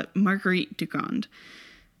 Marguerite Dugond.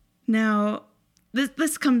 Now,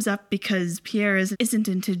 this comes up because Pierre isn't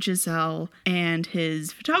into Giselle, and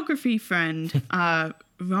his photography friend,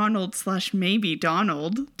 Ronald/maybe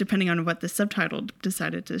Donald, depending on what the subtitle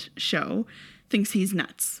decided to show, thinks he's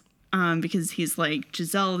nuts. Because he's like,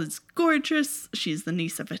 Giselle is gorgeous. She's the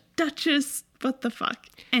niece of a duchess. What the fuck?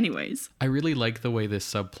 Anyways. I really like the way this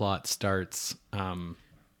subplot starts,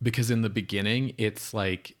 because in the beginning, it's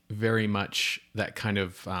like very much that kind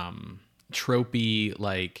of tropey,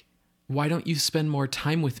 like, why don't you spend more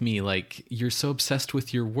time with me? Like, you're so obsessed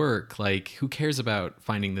with your work. Like, who cares about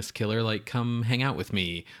finding this killer? Like, come hang out with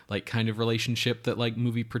me. Like, kind of relationship that like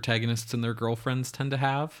movie protagonists and their girlfriends tend to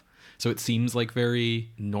have. So it seems like very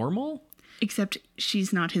normal. Except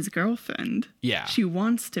she's not his girlfriend. Yeah. She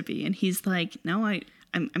wants to be. And he's like, no,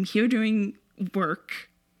 I'm here doing work.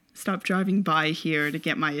 Stop driving by here to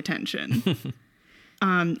get my attention.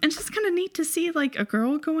 And it's just kind of neat to see like a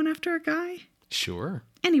girl going after a guy. Sure.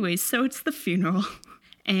 Anyways, so it's the funeral.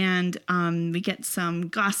 And we get some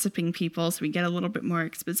gossiping people. So we get a little bit more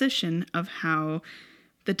exposition of how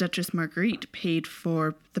the Duchess Marguerite paid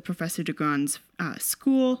for the Professor Dugond's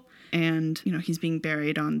school. And, you know, he's being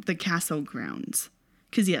buried on the castle grounds.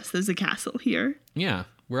 Because, yes, there's a castle here. Yeah.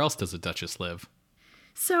 Where else does a duchess live?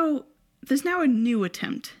 So there's now a new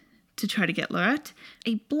attempt to try to get Laurette.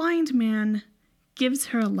 A blind man gives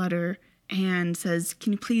her a letter and says,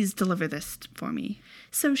 can you please deliver this for me?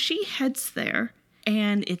 So she heads there,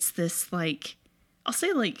 and it's this, like, I'll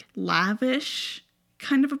say, like, lavish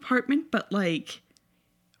kind of apartment, but, like,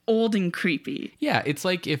 old and creepy. Yeah, it's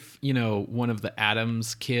like if, you know, one of the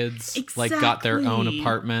Addams kids like got their own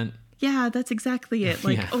apartment. Yeah, that's exactly it.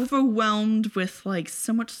 Like overwhelmed with like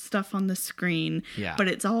so much stuff on the screen, but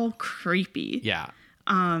it's all creepy. Yeah.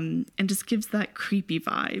 And just gives that creepy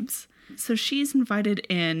vibes. So she's invited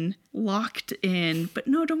in, locked in, but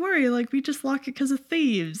no, don't worry, like we just lock it because of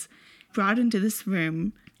thieves. Brought into this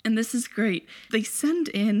room, and this is great. They send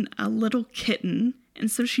in a little kitten. And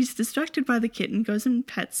so she's distracted by the kitten, goes and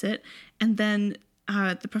pets it, and then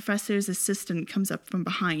the professor's assistant comes up from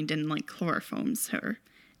behind and like chloroforms her.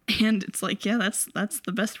 And it's like, yeah, that's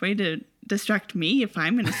the best way to distract me if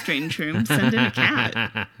I'm in a strange room. Send in a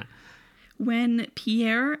cat. When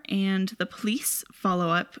Pierre and the police follow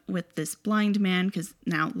up with this blind man, because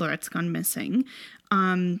now Laurette's gone missing,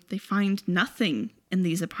 they find nothing in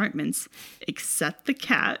these apartments except the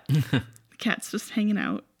cat. The cat's just hanging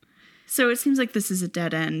out. So it seems like this is a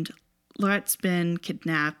dead end. Laurette's been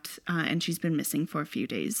kidnapped, and she's been missing for a few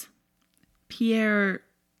days. Pierre,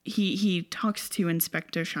 he talks to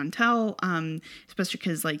Inspector Chantal, especially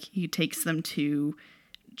because like he takes them to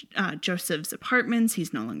Joseph's apartments.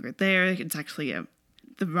 He's no longer there. It's actually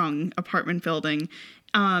the wrong apartment building.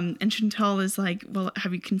 And Chantal is like, well,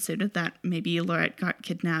 have you considered that maybe Laurette got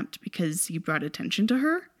kidnapped because you brought attention to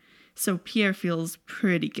her? So Pierre feels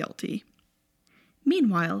pretty guilty.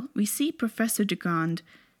 Meanwhile, we see Professor Dugond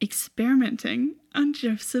experimenting on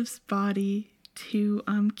Joseph's body to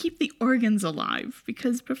keep the organs alive,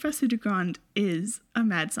 because Professor Dugond is a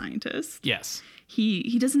mad scientist. Yes.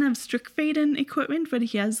 He doesn't have Strickfaden equipment, but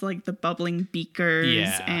he has like the bubbling beakers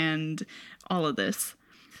and all of this.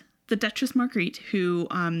 The Duchess Marguerite, who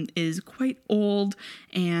is quite old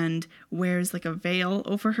and wears like a veil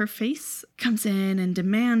over her face, comes in and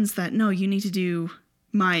demands that, no, you need to do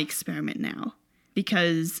my experiment now,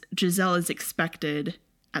 because Giselle is expected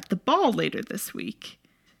at the ball later this week.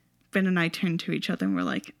 Ben and I turned to each other and we're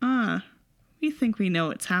like, we think we know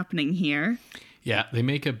what's happening here. Yeah, they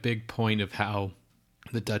make a big point of how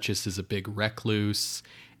the Duchess is a big recluse,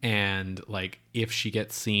 and like if she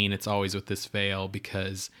gets seen, it's always with this veil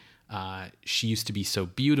because she used to be so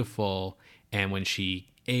beautiful, and when she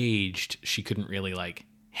aged, she couldn't really like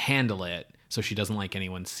handle it, so she doesn't like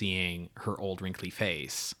anyone seeing her old wrinkly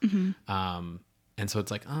face. Mm-hmm. And so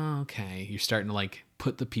it's like, oh, okay, you're starting to like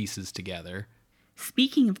put the pieces together.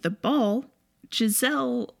 Speaking of the ball,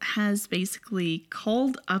 Giselle has basically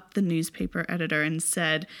called up the newspaper editor and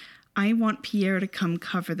said, I want Pierre to come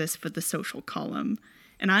cover this for the social column.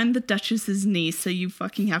 And I'm the Duchess's niece, so you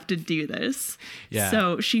fucking have to do this. Yeah.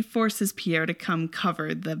 So she forces Pierre to come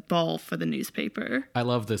cover the ball for the newspaper. I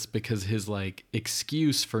love this because his like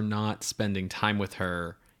excuse for not spending time with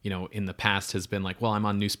her, you know, in the past has been like, well, I'm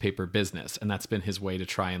on newspaper business. And that's been his way to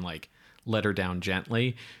try and like let her down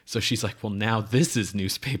gently. So she's like, well, now this is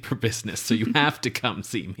newspaper business, so you have to come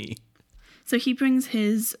see me. So he brings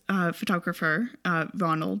his photographer,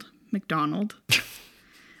 Ronald McDonald,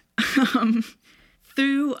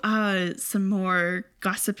 Through some more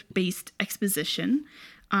gossip-based exposition,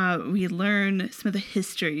 we learn some of the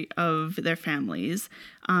history of their families.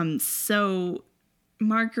 So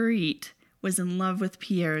Marguerite was in love with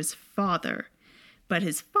Pierre's father, but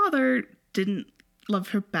his father didn't love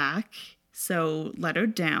her back, so let her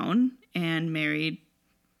down and married,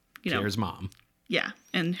 Pierre's mom. Yeah,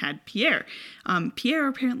 and had Pierre. Pierre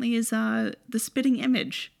apparently is the spitting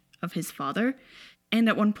image of his father. And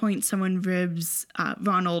at one point,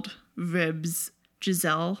 Ronald ribs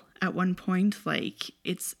Giselle at one point. Like,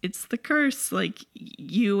 it's the curse. Like,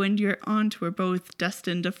 you and your aunt were both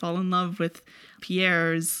destined to fall in love with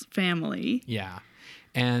Pierre's family. Yeah.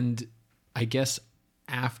 And I guess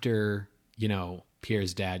after,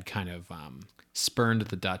 Pierre's dad kind of spurned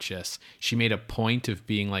the Duchess, she made a point of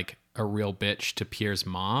being like a real bitch to Pierre's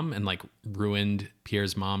mom and like ruined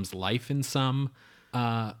Pierre's mom's life in some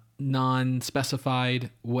non-specified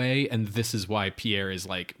way. And this is why Pierre is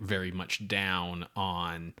like very much down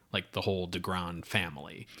on like the whole Degrand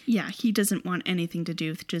family. Yeah, he doesn't want anything to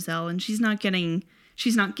do with Giselle, and she's not getting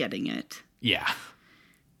it. Yeah.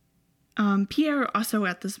 Pierre also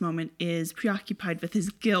at this moment is preoccupied with his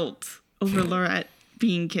guilt over Laurette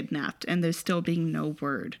being kidnapped, and there's still being no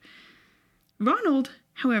word. Ronald,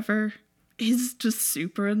 however, is just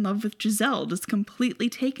super in love with Giselle, just completely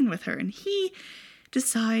taken with her, and he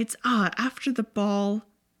decides, after the ball,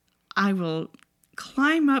 I will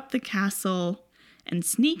climb up the castle and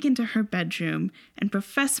sneak into her bedroom and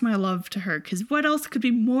profess my love to her, because what else could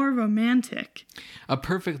be more romantic? A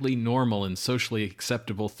perfectly normal and socially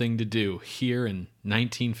acceptable thing to do here in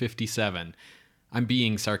 1957. I'm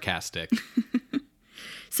being sarcastic.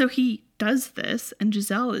 So he does this, and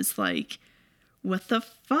Giselle is like, what the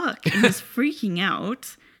fuck? And is freaking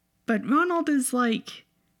out. But Ronald is like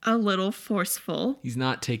a little forceful. He's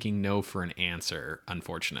not taking no for an answer,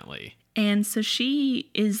 unfortunately. And so she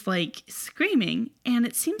is like screaming, and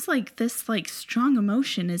it seems like this like strong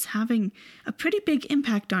emotion is having a pretty big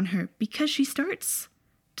impact on her, because she starts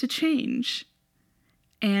to change.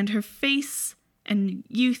 And her face and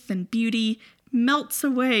youth and beauty melts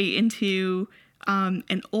away into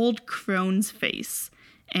an old crone's face.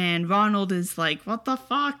 And Ronald is like, what the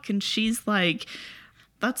fuck? And she's like,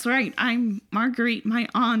 that's right, I'm Marguerite, my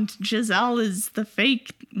aunt. Giselle is the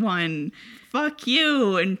fake one. Fuck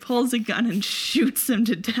you. And pulls a gun and shoots him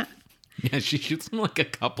to death. Yeah, she shoots him like a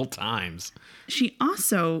couple times. She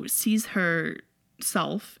also sees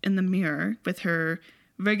herself in the mirror with her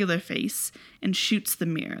regular face and shoots the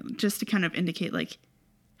mirror, just to kind of indicate like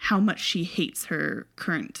how much she hates her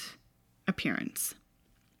current appearance.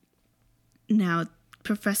 Now,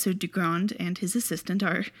 Professor Degrand and his assistant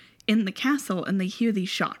are in the castle, and they hear these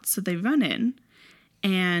shots. So they run in,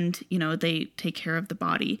 and, they take care of the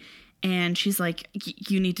body. And she's like,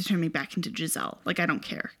 you need to turn me back into Giselle. Like, I don't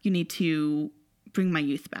care. You need to bring my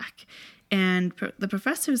youth back. And the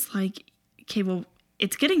professor's like, okay, well,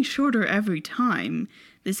 it's getting shorter every time.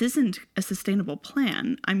 This isn't a sustainable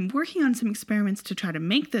plan. I'm working on some experiments to try to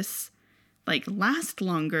make this last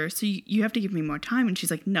longer, so you have to give me more time. And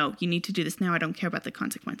she's like, no, you need to do this now. I don't care about the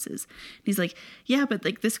consequences. And he's like, yeah, but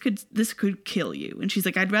this could kill you. And she's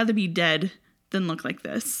like, I'd rather be dead than look like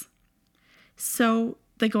this. So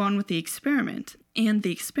they go on with the experiment, and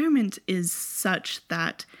the experiment is such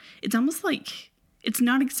that it's almost like it's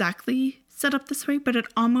not exactly set up this way, but it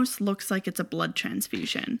almost looks like it's a blood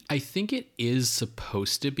transfusion. I think it is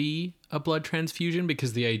supposed to be a blood transfusion,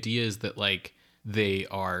 because the idea is that they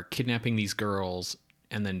are kidnapping these girls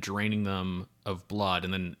and then draining them of blood.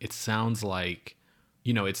 And then it sounds like,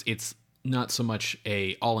 it's not so much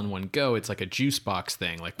a all in one go. It's like a juice box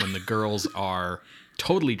thing. Like when the girls are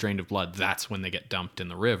totally drained of blood, that's when they get dumped in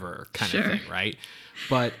the river kind of thing. Right.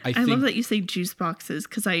 But I love that you say juice boxes,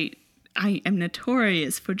 because I am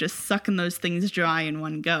notorious for just sucking those things dry in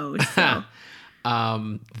one go. So.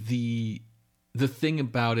 The thing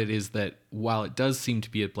about it is that while it does seem to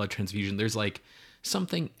be a blood transfusion, there's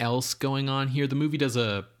something else going on here. The movie does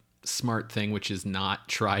a smart thing, which is not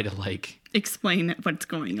try to explain what's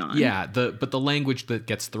going on. Yeah, but the language that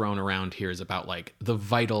gets thrown around here is about the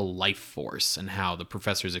vital life force, and how the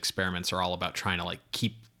professor's experiments are all about trying to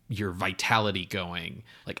keep your vitality going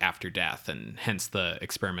after death, and hence the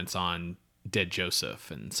experiments on dead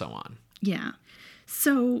Joseph and so on. Yeah.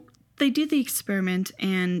 So they do the experiment,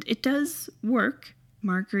 and it does work.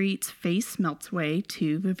 Marguerite's face melts away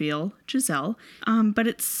to reveal Giselle. But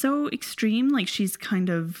it's so extreme, she's kind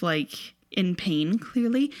of in pain,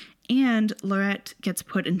 clearly. And Laurette gets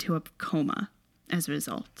put into a coma as a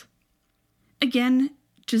result. Again,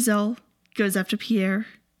 Giselle goes after Pierre,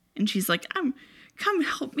 and she's like, come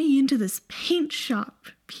help me into this paint shop.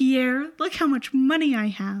 Pierre, look how much money I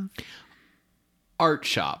have. Art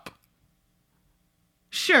shop.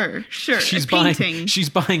 Sure. She's buying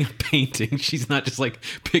a painting. She's not just like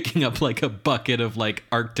picking up like a bucket of like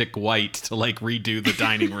Arctic white to like redo the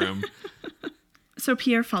dining room. So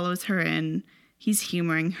Pierre follows her in. He's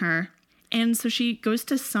humoring her. And so she goes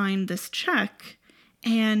to sign this check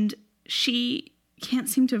and she can't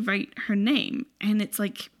seem to write her name. And it's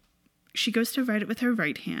like, she goes to write it with her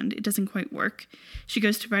right hand. It doesn't quite work. She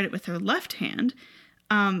goes to write it with her left hand.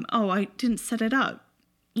 I didn't set it up.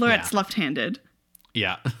 Laurette's left-handed.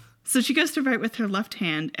 Yeah. So she goes to write with her left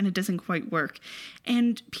hand and it doesn't quite work.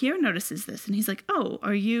 And Pierre notices this and he's like, oh,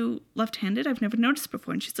 are you left-handed? I've never noticed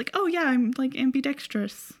before. And she's like, oh yeah, I'm like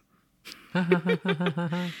ambidextrous.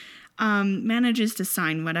 Manages to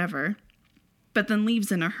sign whatever, but then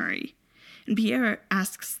leaves in a hurry. And Pierre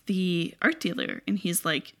asks the art dealer and he's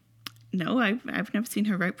like, no, I've never seen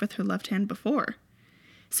her write with her left hand before.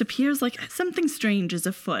 So Pierre's like, something strange is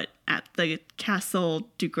afoot at the Castle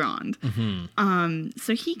du Grand. Mm-hmm.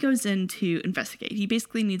 So he goes in to investigate. He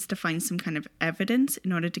basically needs to find some kind of evidence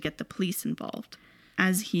in order to get the police involved.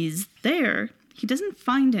 As he's there, he doesn't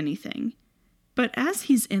find anything. But as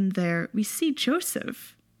he's in there, we see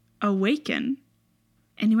Joseph awaken.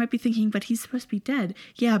 And you might be thinking, but he's supposed to be dead.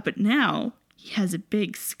 Yeah, but now he has a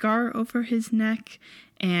big scar over his neck,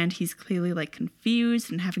 and he's clearly like confused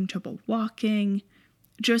and having trouble walking.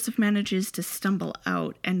 Joseph manages to stumble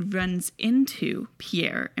out and runs into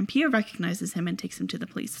Pierre, and Pierre recognizes him and takes him to the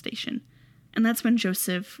police station. And that's when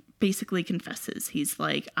Joseph basically confesses. He's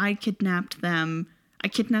like, I kidnapped them. I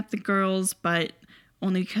kidnapped the girls, but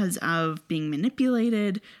only because of being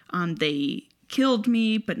manipulated. They killed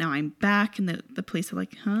me, but now I'm back. And the police are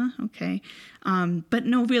like, huh? Okay. But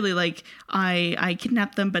no, really, like, I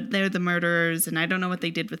kidnapped them, but they're the murderers, and I don't know what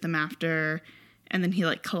they did with them after. And then he,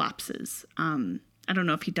 like, collapses. I don't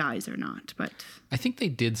know if he dies or not, but... I think they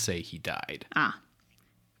did say he died.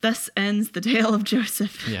 Thus ends the tale of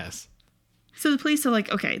Joseph. Yes. So the police are like,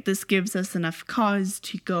 okay, this gives us enough cause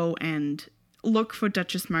to go and look for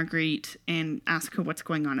Duchess Marguerite and ask her what's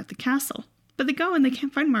going on at the castle. But they go and they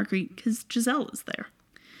can't find Marguerite because Giselle is there.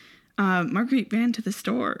 Marguerite ran to the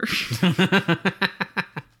store.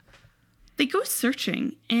 They go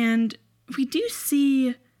searching, and we do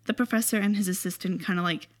see the professor and his assistant kind of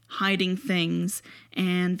like hiding things,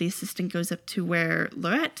 and the assistant goes up to where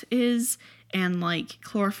Laurette is and like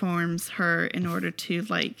chloroforms her in order to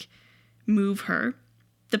like move her.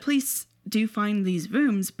 The police do find these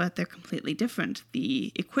rooms, but they're completely different.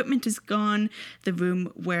 The equipment is gone. The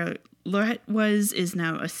room where Laurette was is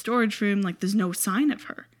now a storage room. Like, there's no sign of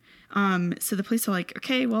her. So the police are like,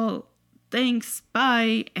 okay, well, thanks,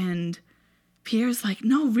 bye. And Pierre's like,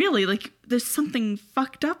 no, really, like, there's something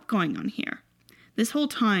fucked up going on here. This whole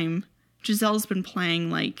time, Giselle's been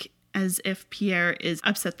playing like as if Pierre is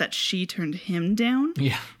upset that she turned him down.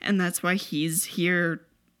 Yeah. And that's why he's here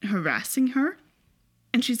harassing her.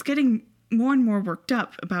 And she's getting more and more worked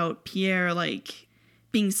up about Pierre, like,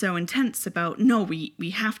 being so intense about, no, we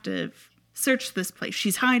have to search this place.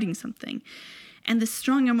 She's hiding something. And this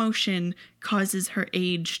strong emotion causes her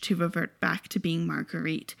age to revert back to being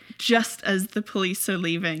Marguerite, just as the police are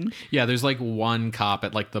leaving. Yeah, there's like one cop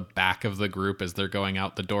at like the back of the group as they're going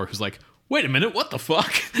out the door who's like, wait a minute, what the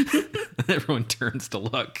fuck? Everyone turns to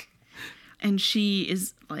look. And she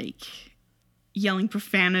is like yelling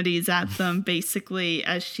profanities at them, basically,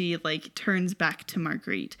 as she like turns back to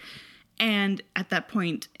Marguerite. And at that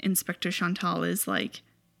point, Inspector Chantal is like,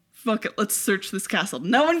 fuck it, let's search this castle.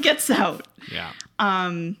 No one gets out. Yeah.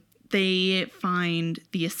 They find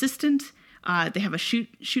the assistant. They have a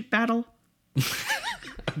shoot battle. A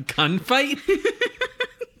gunfight?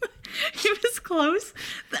 It was close.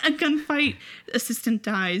 A gunfight. Assistant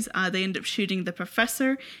dies. They end up shooting the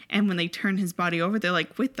professor. And when they turn his body over, they're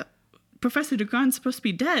like, wait, the Professor Dugrand's supposed to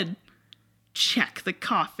be dead. Check the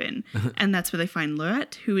coffin. And that's where they find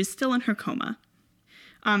Laurette, who is still in her coma.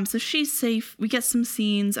 So she's safe. We get some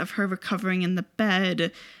scenes of her recovering in the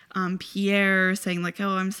bed. Pierre saying like, oh,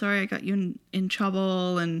 I'm sorry I got you in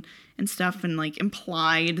trouble and stuff. And like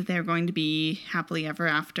implied they're going to be happily ever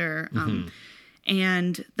after.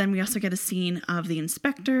 And then we also get a scene of the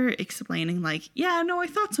inspector explaining like, yeah, no, I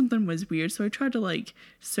thought something was weird. So I tried to like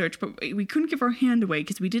search, but we couldn't give our hand away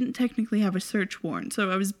because we didn't technically have a search warrant. So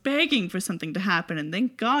I was begging for something to happen. And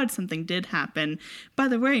thank God something did happen. By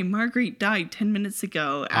the way, Marguerite died 10 minutes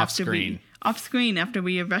ago. Off screen after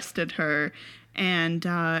we arrested her. And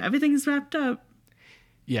everything's wrapped up.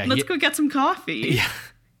 Yeah. Let's go get some coffee. Yeah.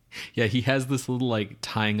 Yeah, he has this little like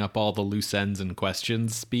tying up all the loose ends and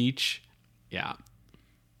questions speech. Yeah.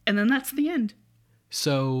 And then that's the end.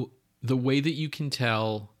 So the way that you can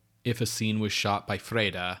tell if a scene was shot by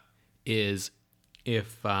Freda is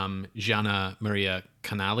if Gianna Maria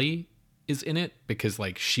Canali is in it, because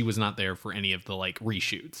like she was not there for any of the like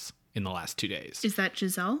reshoots in the last 2 days. Is that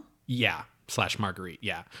Giselle? Yeah, / Marguerite,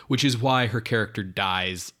 yeah. Which is why her character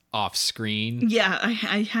dies off screen. Yeah,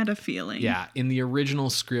 I had a feeling. Yeah, in the original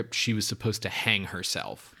script, she was supposed to hang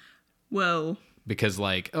herself. Whoa. Because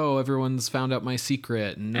like, oh, everyone's found out my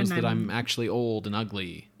secret and knows that I'm actually old and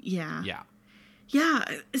ugly. Yeah. Yeah. Yeah,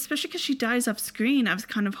 especially because she dies off screen. I was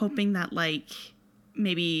kind of hoping that, like,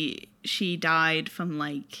 maybe she died from,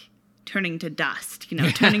 like, turning to dust, you know,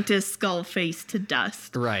 turning to skull face to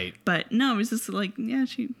dust. Right. But no, it was just like, yeah,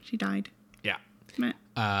 she died. Yeah. Meh.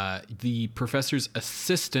 The professor's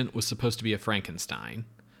assistant was supposed to be a Frankenstein.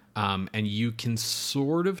 And you can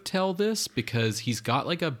sort of tell this because he's got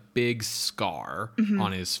like a big scar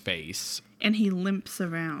on his face. And he limps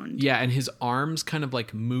around. Yeah, and his arms kind of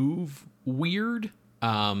like move weird.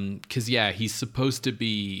 Cause yeah, he's supposed to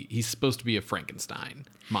be a Frankenstein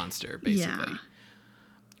monster, basically. Yeah.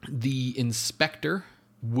 The inspector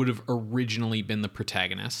would have originally been the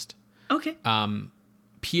protagonist. Okay.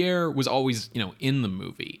 Pierre was always, in the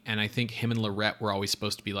movie. And I think him and Lorette were always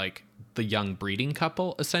supposed to be like the young breeding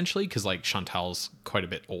couple, essentially, because like Chantal's quite a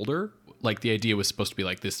bit older. Like the idea was supposed to be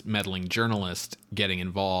like this meddling journalist getting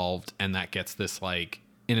involved, and that gets this like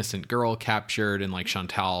innocent girl captured, and like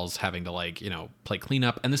Chantal's having to like, play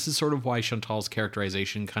cleanup. And this is sort of why Chantal's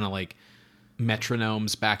characterization kind of like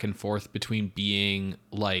metronomes back and forth between being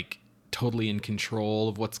like totally in control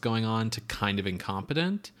of what's going on to kind of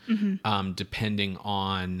incompetent, depending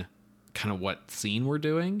on kind of what scene we're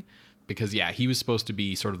doing. Because yeah, he was supposed to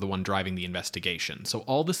be sort of the one driving the investigation. So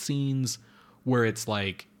all the scenes where it's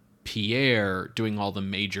like Pierre doing all the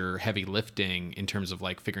major heavy lifting in terms of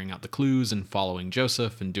like figuring out the clues and following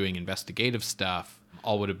Joseph and doing investigative stuff,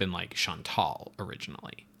 all would have been like Chantal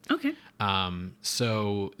originally. Okay.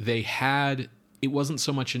 So it wasn't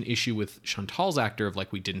so much an issue with Chantal's actor of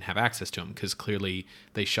like we didn't have access to him, because clearly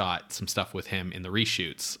they shot some stuff with him in the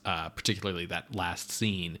reshoots, particularly that last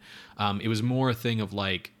scene. It was more a thing of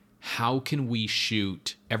like, how can we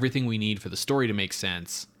shoot everything we need for the story to make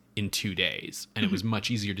sense in 2 days? And it was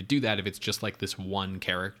much easier to do that if it's just like this one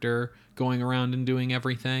character going around and doing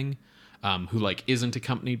everything, who like isn't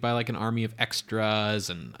accompanied by like an army of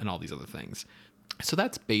extras and all these other things. So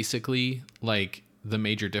that's basically like the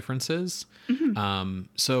major differences.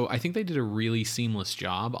 So I think they did a really seamless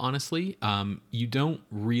job, honestly. You don't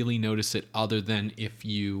really notice it other than if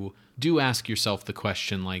you do ask yourself the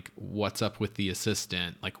question, like, what's up with the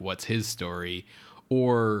assistant? Like, what's his story?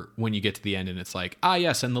 Or when you get to the end and it's like,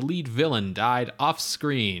 yes, and the lead villain died off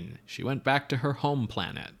screen. She went back to her home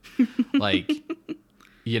planet. Like,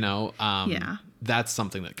 yeah. That's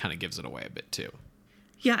something that kind of gives it away a bit too.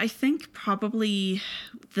 Yeah, I think probably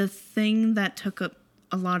the thing that took up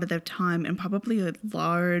a lot of their time and probably a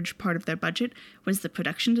large part of their budget was the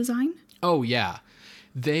production design. Oh, yeah.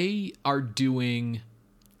 They are doing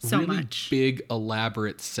so really much big,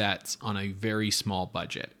 elaborate sets on a very small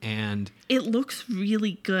budget. And it looks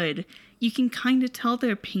really good. You can kind of tell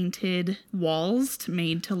they're painted walls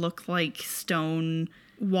made to look like stone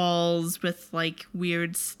walls with like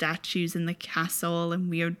weird statues in the castle and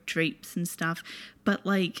weird drapes and stuff. But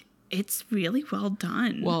like, it's really well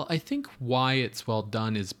done. Well, I think why it's well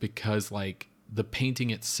done is because like the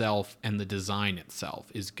painting itself and the design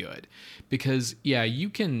itself is good. Because yeah, you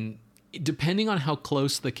can, depending on how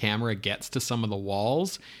close the camera gets to some of the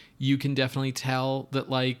walls, you can definitely tell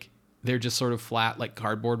that like they're just sort of flat like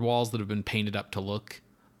cardboard walls that have been painted up to look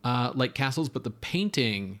like castles. But the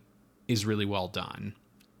painting is really well done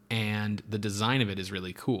and the design of it is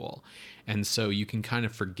really cool. And so you can kind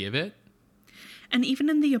of forgive it. And even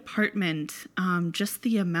in the apartment, just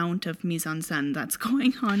the amount of mise-en-scène that's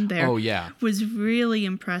going on there was really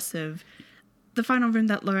impressive. The final room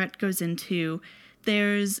that Lorette goes into,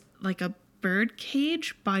 there's like a bird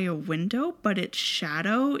cage by a window, but its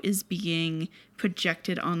shadow is being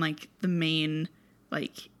projected on like the main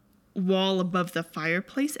like wall above the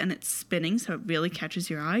fireplace, and it's spinning, so it really catches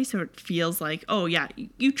your eye. So it feels like, oh yeah,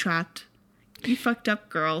 you trapped. You fucked up,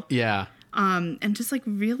 girl. Yeah. And just like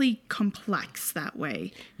really complex that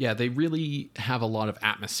way. Yeah, they really have a lot of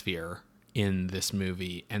atmosphere in this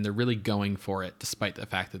movie, and they're really going for it despite the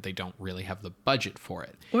fact that they don't really have the budget for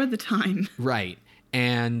it. Or the time. Right.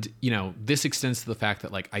 And, this extends to the fact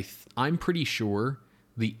that like I'm pretty sure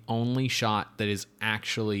the only shot that is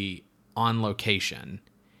actually on location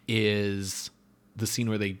is the scene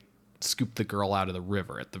where they scoop the girl out of the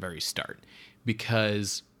river at the very start.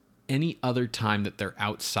 Because any other time that they're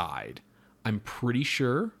outside, I'm pretty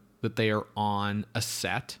sure that they are on a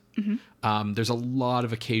set There's a lot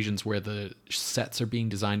of occasions where the sets are being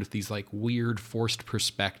designed with these like weird forced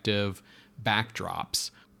perspective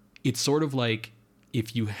backdrops. It's sort of like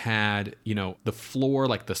if you had, you know, the floor,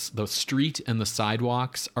 like the street and the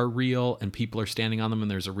sidewalks are real and people are standing on them and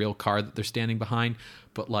there's a real car that they're standing behind,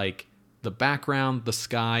 but like the background, the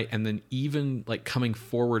sky, and then even like coming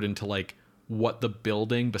forward into like what the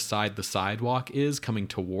building beside the sidewalk is coming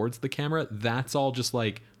towards the camera, that's all just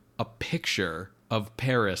like a picture of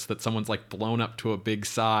Paris that someone's like blown up to a big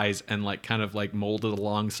size and like kind of like molded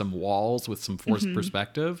along some walls with some forced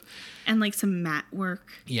perspective. And like some matte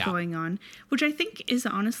work going on, which I think is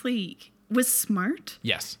honestly was smart.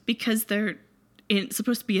 Yes. Because they're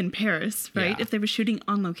supposed to be in Paris, right? Yeah. If they were shooting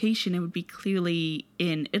on location, it would be clearly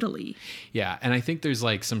in Italy. Yeah. And I think there's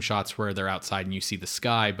like some shots where they're outside and you see the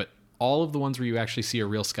sky, but all of the ones where you actually see a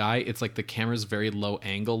real sky, it's like the camera's very low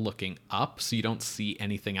angle looking up, so you don't see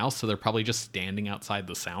anything else. So they're probably just standing outside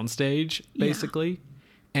the soundstage, basically.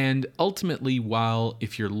 Yeah. And ultimately, while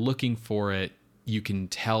if you're looking for it, you can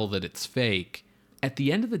tell that it's fake, at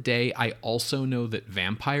the end of the day, I also know that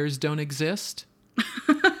vampires don't exist.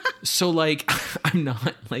 So, like, I'm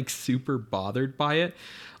not, like, super bothered by it.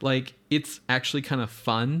 Like, it's actually kind of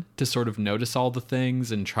fun to sort of notice all the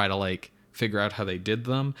things and try to, like, figure out how they did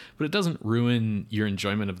them, but it doesn't ruin your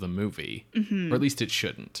enjoyment of the movie, or at least it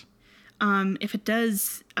shouldn't. If it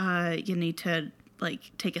does, you need to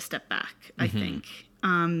like take a step back, I think.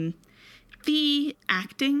 The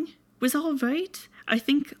acting was all right. I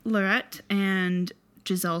think Laurette and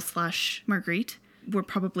Giselle/Marguerite were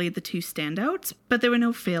probably the two standouts, but there were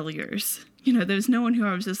no failures. You know, there's no one who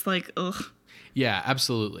I was just like, ugh. Yeah,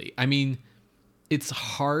 absolutely. I mean, it's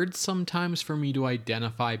hard sometimes for me to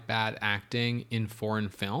identify bad acting in foreign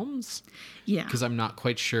films. Yeah. Because I'm not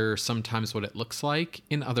quite sure sometimes what it looks like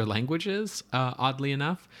in other languages, oddly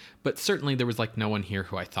enough. But certainly there was like no one here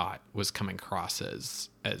who I thought was coming across as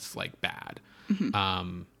like bad.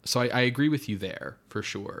 So I agree with you there for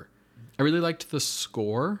sure. I really liked the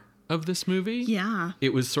score of this movie. Yeah.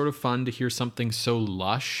 It was sort of fun to hear something so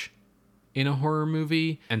lush in a horror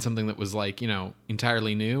movie, and something that was like, you know,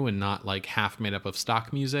 entirely new and not like half made up of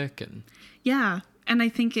stock music. And yeah, and I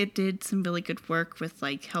think it did some really good work with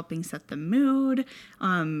like helping set the mood,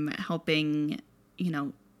 helping, you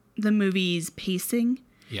know, the movie's pacing.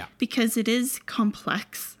 Yeah, because it is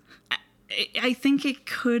complex. I think it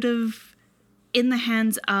could have, in the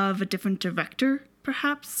hands of a different director,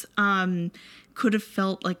 perhaps, could have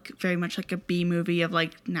felt like very much like a B movie of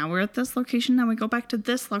like, now we're at this location, then we go back to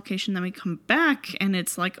this location, then we come back and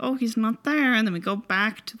it's like, oh, he's not there, and then we go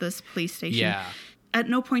back to this police station. Yeah. At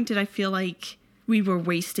no point did I feel like we were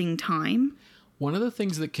wasting time. One of the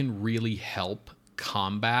things that can really help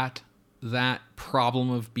combat that problem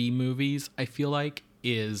of B movies, I feel like,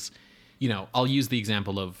 is, you know, I'll use the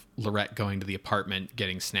example of Laurette going to the apartment,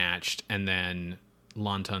 getting snatched, and then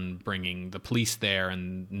Lanton bringing the police there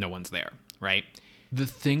and no one's there. Right? The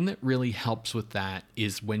thing that really helps with that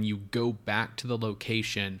is when you go back to the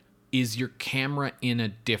location, is your camera in a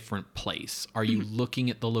different place? Are you looking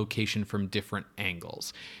at the location from different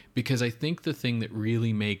angles? Because I think the thing that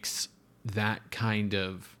really makes that kind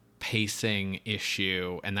of pacing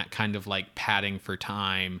issue and that kind of like padding for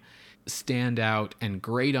time stand out and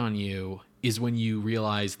great on you is when you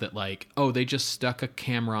realize that like, oh, they just stuck a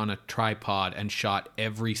camera on a tripod and shot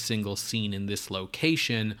every single scene in this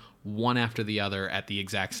location one after the other at the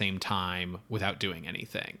exact same time without doing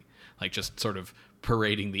anything. Like just sort of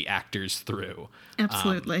parading the actors through.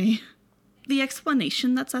 Absolutely. The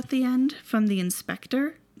explanation that's at the end from the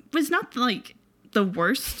inspector was not like the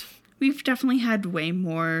worst. We've definitely had way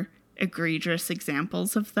more egregious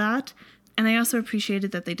examples of that. And I also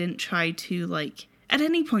appreciated that they didn't try to like, at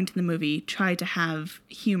any point in the movie, try to have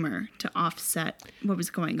humor to offset what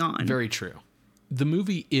was going on. Very true. The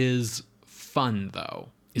movie is fun, though,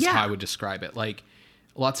 is how I would describe it. Like,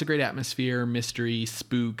 lots of great atmosphere, mystery,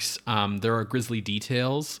 spooks. There are grisly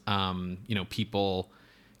details. You know, people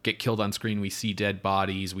get killed on screen. We see dead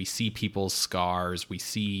bodies. We see people's scars. We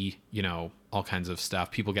see, you know, all kinds of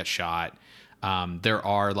stuff. People get shot. There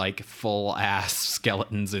are, like, full-ass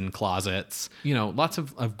skeletons in closets. You know, lots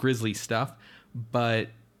of grisly stuff. But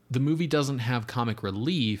the movie doesn't have comic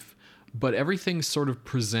relief, but everything's sort of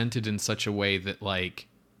presented in such a way that, like,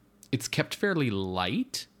 it's kept fairly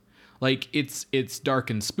light. Like, it's dark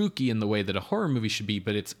and spooky in the way that a horror movie should be,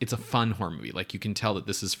 but it's a fun horror movie. Like, you can tell that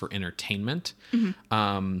this is for entertainment.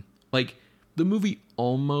 Like, the movie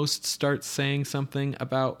almost starts saying something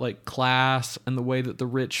about, like, class and the way that the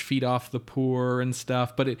rich feed off the poor and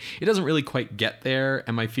stuff, but it doesn't really quite get there.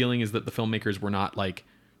 And my feeling is that the filmmakers were not, like,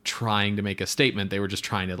 trying to make a statement. They were just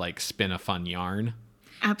trying to, like, spin a fun yarn.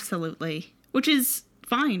 Absolutely. Which is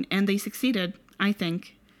fine, and they succeeded, I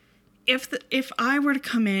think. If I were to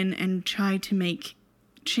come in and try to make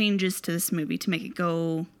changes to this movie to make it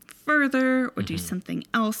go further or do something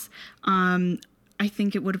else, I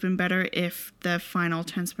think it would have been better if the final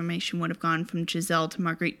transformation would have gone from Giselle to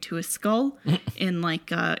Marguerite to a skull in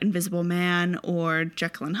like Invisible Man or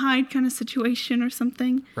Jekyll and Hyde kind of situation or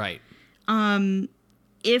something. Right.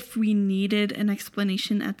 If we needed an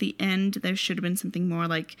explanation at the end, there should have been something more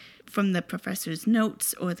like from the professor's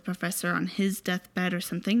notes or the professor on his deathbed or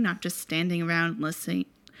something, not just standing around listening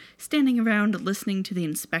to the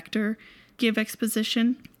inspector give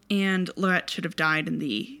exposition. And Laurette should have died in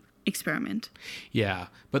the experiment. Yeah,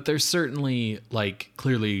 but they're certainly like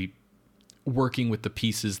clearly working with the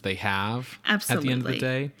pieces they have. Absolutely. At the end of the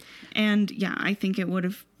day. And yeah, I think it would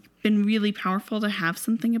have been really powerful to have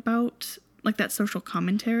something about like that social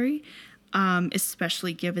commentary,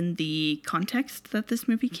 especially given the context that this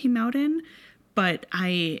movie came out in. But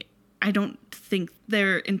I don't think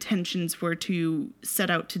their intentions were to set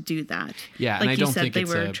out to do that. Yeah, like and I you don't said, think they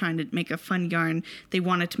were trying to make a fun yarn. They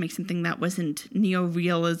wanted to make something that wasn't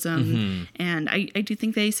neorealism, and I do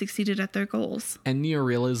think they succeeded at their goals. And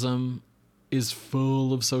neorealism is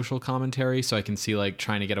full of social commentary, so I can see like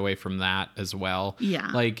trying to get away from that as well. Yeah,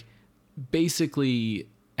 like basically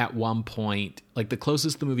at one point, like the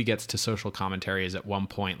closest the movie gets to social commentary is at one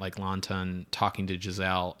point, like Lanton talking to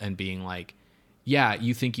Giselle and being like, yeah,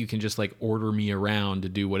 you think you can just like order me around to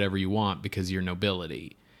do whatever you want because you're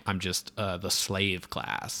nobility. I'm just the slave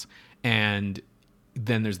class. And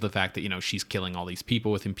then there's the fact that, you know, she's killing all these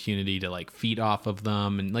people with impunity to like feed off of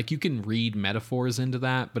them. And like you can read metaphors into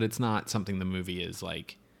that, but it's not something the movie is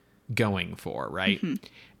like going for, right?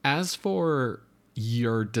 As for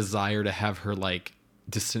your desire to have her like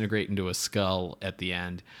disintegrate into a skull at the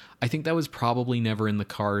end, I think that was probably never in the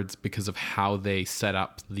cards because of how they set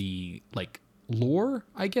up the like lore,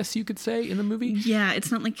 I guess you could say, in the movie. Yeah,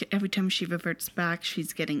 it's not like every time she reverts back,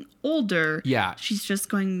 she's getting older. Yeah. She's just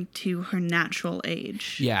going to her natural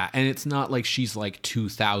age. Yeah, and it's not like she's like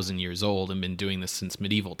 2,000 years old and been doing this since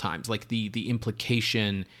medieval times. Like the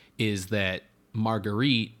implication is that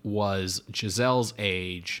Marguerite was Giselle's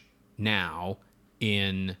age now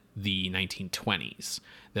in the 1920s.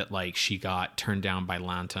 That like she got turned down by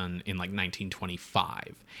Lanton in like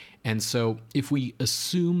 1925. And so if we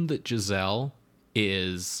assume that Giselle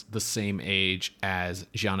is the same age as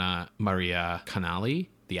Gianna Maria Canali,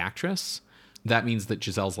 the actress, that means that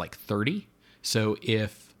Giselle's like 30. So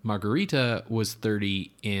if Margarita was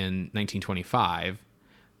 30 in 1925,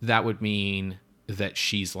 that would mean that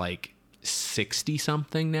she's like 60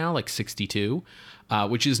 something now, like 62,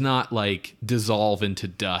 which is not like dissolve into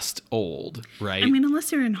dust old, right? I mean,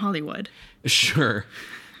 unless you're in Hollywood. Sure.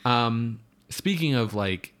 Speaking of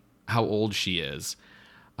like how old she is,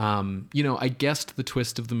 you know, I guessed the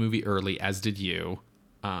twist of the movie early, as did you.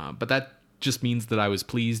 But that just means that I was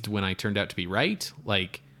pleased when I turned out to be right.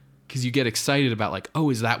 Like, because you get excited about like, oh,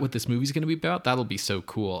 is that what this movie's going to be about? That'll be so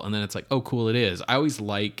cool. And then it's like, oh, cool, it is. I always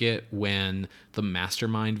like it when the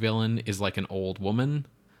mastermind villain is like an old woman.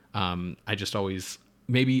 I just always...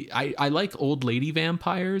 Maybe I like old lady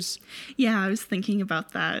vampires. Yeah, I was thinking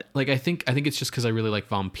about that. Like, I think it's just because I really like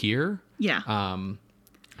Vampire. Yeah.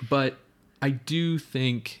 But I do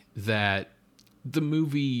think that the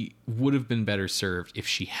movie would have been better served if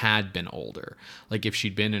she had been older. Like if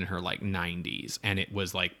she'd been in her like 90s and it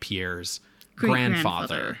was like Pierre's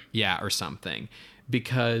grandfather. Yeah, or something.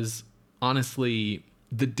 Because honestly,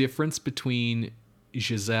 the difference between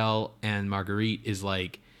Giselle and Marguerite is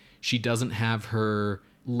like she doesn't have her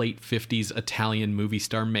late 50s Italian movie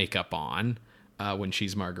star makeup on when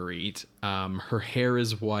she's Marguerite. Her hair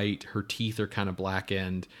is white. Her teeth are kind of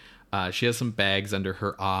blackened. She has some bags under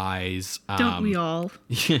her eyes. Don't we all?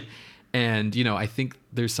 And, you know, I think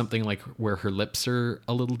there's something like where her lips are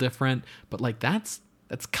a little different. But, like, that's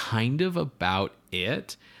kind of about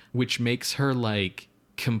it, which makes her, like,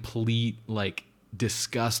 complete, like,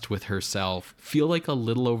 disgust with herself feel like a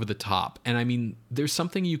little over the top. And, I mean, there's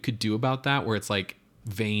something you could do about that where it's, like,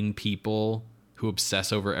 vain people who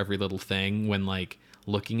obsess over every little thing when, like,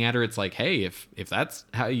 looking at her, it's like, hey, if that's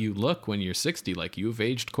how you look when you're 60, like you've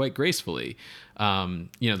aged quite gracefully. You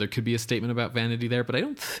know, there could be a statement about vanity there, but I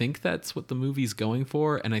don't think that's what the movie's going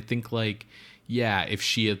for. And I think like, yeah, if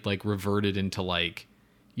she had like reverted into like,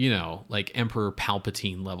 you know, like Emperor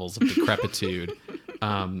Palpatine levels of decrepitude,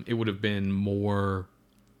 it would have been more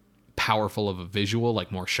powerful of a visual,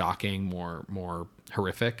 like more shocking, more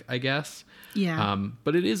horrific, I guess. Yeah.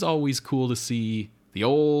 But it is always cool to see the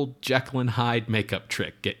old Jekyll and Hyde makeup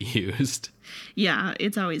trick get used. Yeah,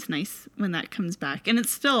 it's always nice when that comes back. And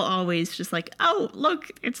it's still always just like, oh,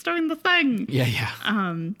 look, it's doing the thing. Yeah.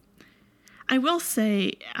 I will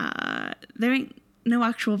say there ain't no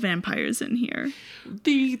actual vampires in here.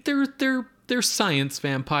 They're science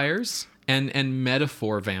vampires and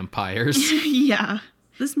metaphor vampires. Yeah.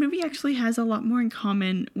 This movie actually has a lot more in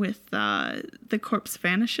common with The Corpse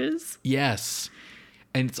Vanishes. Yes.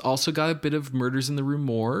 And it's also got a bit of Murders in the Rue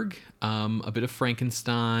Morgue, a bit of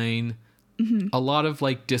Frankenstein, a lot of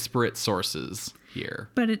like disparate sources here.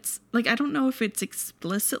 But it's like, I don't know if it's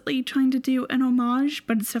explicitly trying to do an homage,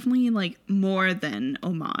 but it's definitely like more than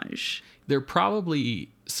homage. They're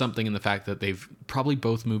probably something in the fact that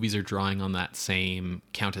both movies are drawing on that same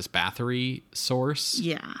Countess Bathory source.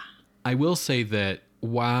 Yeah. I will say that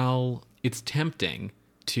while it's tempting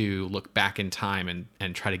to look back in time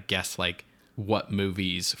and try to guess like what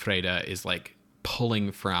movies Freda is like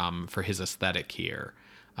pulling from for his aesthetic here.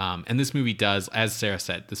 And this movie does, as Sarah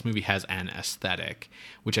said, this movie has an aesthetic,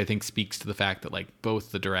 which I think speaks to the fact that like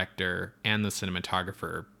both the director and the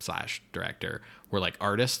cinematographer / director were like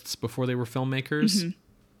artists before they were filmmakers. Mm-hmm.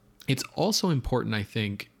 It's also important, I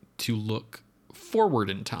think, to look forward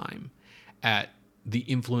in time at the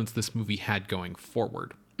influence this movie had going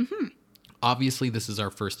forward. Mm-hmm. Obviously, this is our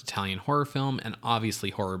first Italian horror film, and obviously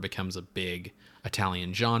horror becomes a big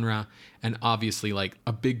Italian genre. And obviously, like,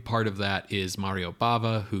 a big part of that is Mario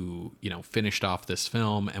Bava, who, you know, finished off this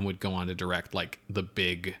film and would go on to direct, like, the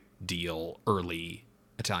big deal early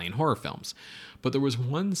Italian horror films. But there was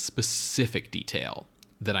one specific detail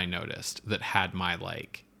that I noticed that had my,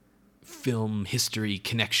 like, film history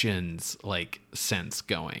connections, like, sense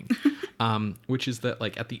going. Which is that,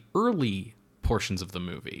 like, at the early portions of the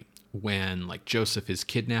movie, when like Joseph is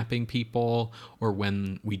kidnapping people, or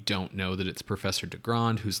when we don't know that it's Professor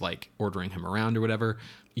Degrand who's like ordering him around or whatever,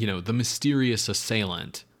 you know, the mysterious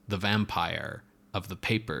assailant, the vampire of the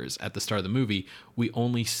papers at the start of the movie, we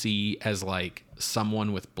only see as like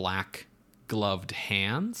someone with black gloved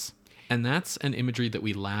hands. And that's an imagery that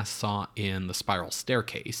we last saw in The Spiral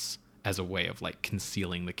Staircase as a way of like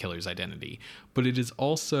concealing the killer's identity. But it is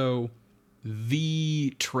also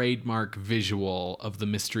the trademark visual of the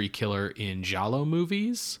mystery killer in Giallo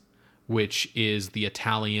movies, which is the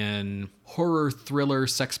Italian horror thriller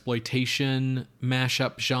sexploitation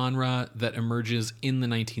mashup genre that emerges in the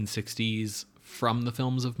 1960s from the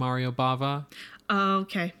films of Mario Bava. Oh,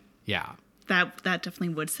 okay. Yeah. That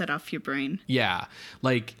definitely would set off your brain. Yeah.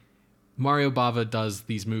 Like Mario Bava does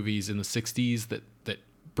these movies in the 60s that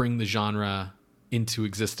bring the genre into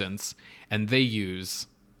existence, and they use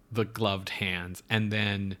the gloved hands, and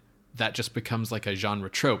then that just becomes like a genre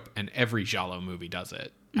trope, and every Giallo movie does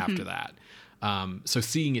it after that. So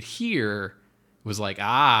seeing it here was like,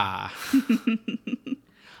 I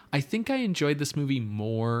think I enjoyed this movie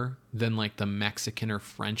more than like the Mexican or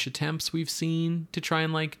French attempts we've seen to try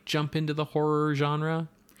and like jump into the horror genre.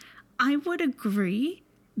 I would agree,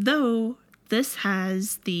 though this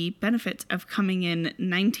has the benefit of coming in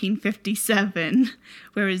 1957,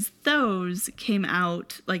 whereas those came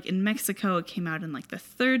out, like in Mexico, it came out in like the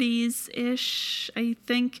 30s-ish, I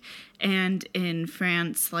think, and in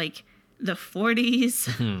France, like the 40s.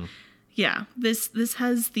 Mm-hmm. Yeah, this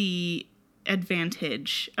has the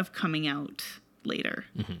advantage of coming out later.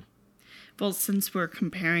 Mm-hmm. Well, since we're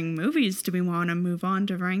comparing movies, do we want to move on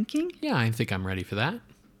to ranking? Yeah, I think I'm ready for that.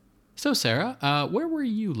 So, Sarah, where were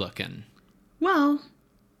you looking? Well,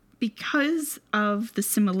 because of the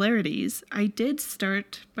similarities, I did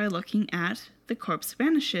start by looking at The Corpse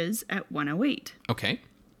Vanishes at 108. Okay.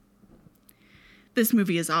 This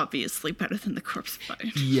movie is obviously better than The Corpse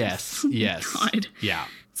Vanishes. Yes, yes. God. Yeah.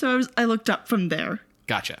 So I looked up from there.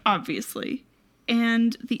 Gotcha. Obviously.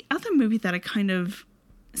 And the other movie that I kind of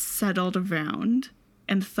settled around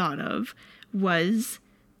and thought of was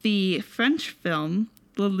the French film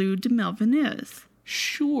Le Loup de Malvenance.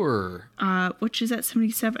 Sure. Which is at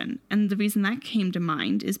 77. And the reason that came to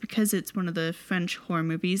mind is because it's one of the French horror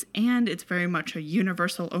movies, and it's very much a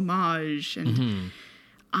universal homage. And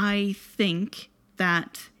I think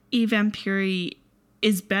that Eve Vampiri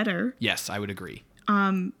is better. Yes, I would agree.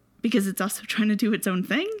 Because it's also trying to do its own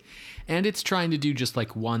thing. And it's trying to do just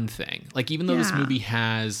like one thing. Like, even though this movie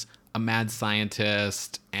has a mad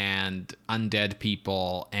scientist and undead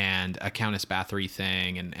people and a Countess Bathory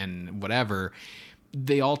thing and whatever,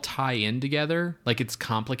 they all tie in together. Like, it's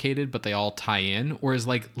complicated, but they all tie in. Whereas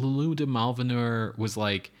like Le Loup de Malvenance was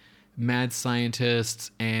like mad scientists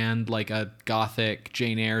and like a gothic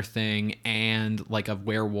Jane Eyre thing and like a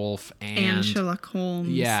werewolf and Sherlock Holmes.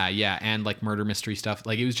 Yeah, and like murder mystery stuff.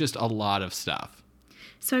 Like, it was just a lot of stuff.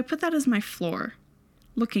 So I put that as my floor.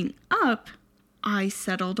 Looking up, I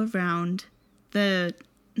settled around the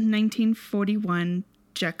 1941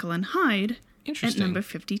 Jekyll and Hyde at Interesting. number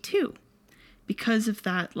 52. Because of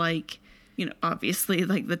that, like, you know, obviously,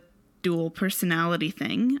 like, the dual personality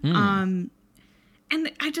thing. And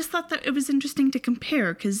I just thought that it was interesting to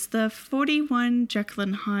compare, because the 41 Jekyll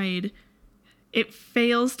and Hyde, it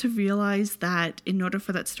fails to realize that in order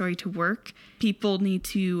for that story to work, people need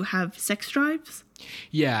to have sex drives.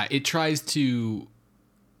 Yeah, it tries to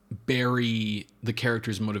bury the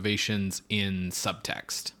character's motivations in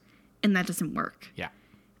subtext. And that doesn't work. Yeah.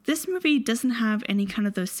 This movie doesn't have any kind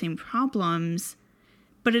of those same problems,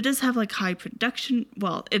 but it does have like high production.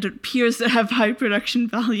 Well, it appears to have high production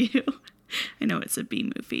value. I know it's a B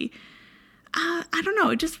movie. I don't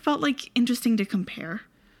know. It just felt like interesting to compare.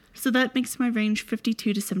 So that makes my range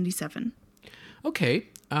 52 to 77. Okay.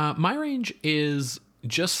 My range is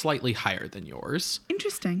just slightly higher than yours.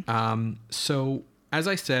 Interesting. So, as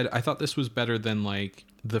I said, I thought this was better than like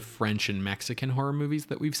the French and Mexican horror movies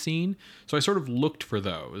that we've seen. So I sort of looked for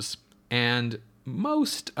those, and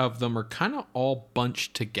most of them are kind of all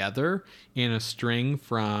bunched together in a string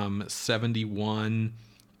from 71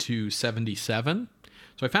 to 77.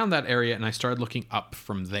 So I found that area and I started looking up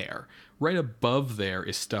from there. Right above there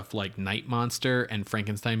is stuff like Night Monster and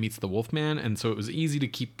Frankenstein Meets the Wolfman, and so it was easy to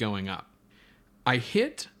keep going up. I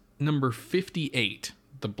hit number 58,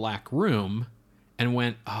 The Black Room, and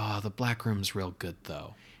went, the Black Room's real good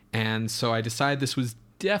though. And so I decided this was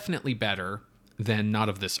definitely better than Not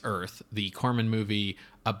of This Earth, the Corman movie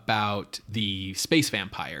about the space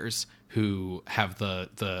vampires who have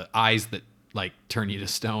the eyes that like turn you to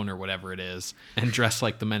stone or whatever it is and dress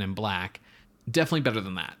like the Men in Black. Definitely better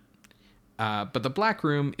than that. But The Black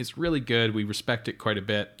Room is really good. We respect it quite a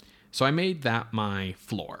bit. So I made that my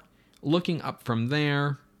floor. Looking up from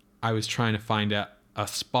there, I was trying to find a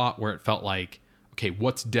spot where it felt like, okay,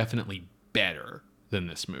 what's definitely better than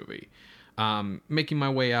this movie? Making my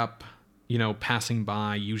way up, passing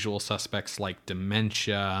by usual suspects like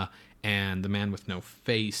Dementia and The Man with No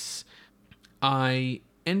Face, I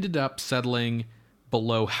ended up settling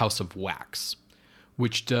below House of Wax,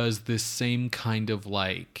 which does this same kind of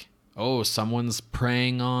like, someone's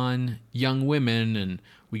preying on young women and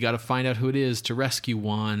we got to find out who it is to rescue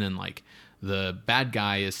one, and like the bad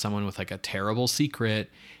guy is someone with like a terrible secret,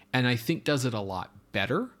 and I think does it a lot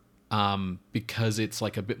better because it's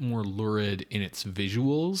like a bit more lurid in its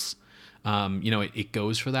visuals. It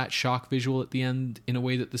goes for that shock visual at the end in a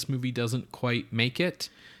way that this movie doesn't quite make it.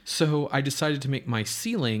 So I decided to make my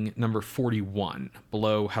ceiling number 41,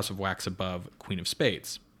 below House of Wax, above Queen of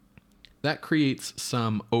Spades. That creates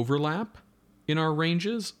some overlap in our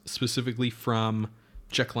ranges, specifically from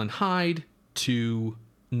Jekyll and Hyde to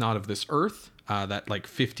Not of This Earth, that like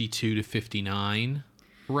 52 to 59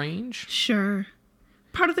 range. Sure.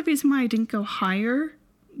 Part of the reason why I didn't go higher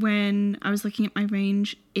when I was looking at my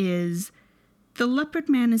range is The Leopard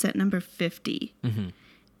Man is at number 50. Mm-hmm.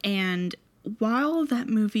 And while that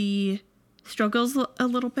movie struggles a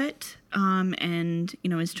little bit and,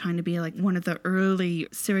 is trying to be like one of the early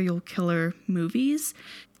serial killer movies,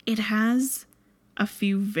 it has a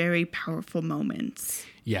few very powerful moments.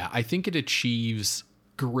 Yeah, I think it achieves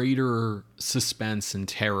greater suspense and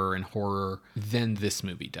terror and horror than this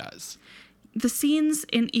movie does. The scenes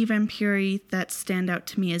in Eve Vampiri that stand out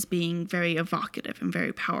to me as being very evocative and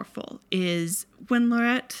very powerful is when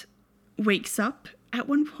Laurette wakes up at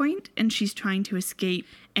one point and she's trying to escape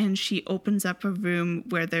and she opens up a room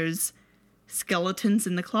where there's skeletons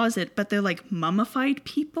in the closet, but they're like mummified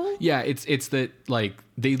people. Yeah, it's that like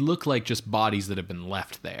they look like just bodies that have been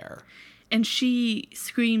left there. And she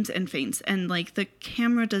screams and faints, and like the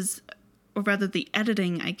camera does, or rather the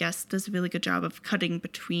editing, I guess, does a really good job of cutting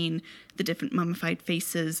between the different mummified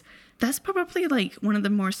faces. That's probably like one of the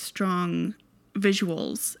more strong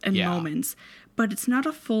visuals and moments, but it's not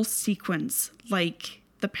a full sequence like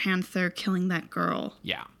the panther killing that girl.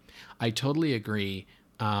 Yeah, I totally agree.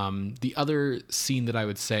 The other scene that I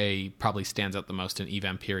would say probably stands out the most in Eve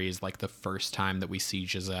Vampiri is like the first time that we see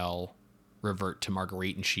Giselle revert to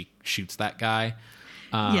Marguerite and she shoots that guy.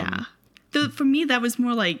 For me, that was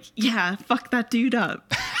more like, fuck that dude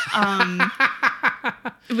up.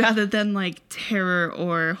 Rather than like terror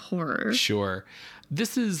or horror. Sure.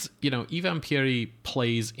 This is, Eve Vampiri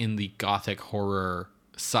plays in the gothic horror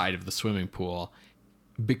side of the swimming pool.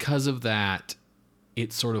 Because of that,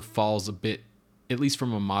 it sort of falls a bit, at least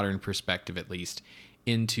from a modern perspective at least,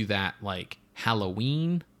 into that like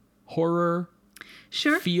Halloween horror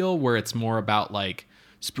feel, where it's more about like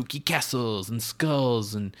spooky castles and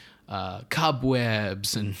skulls and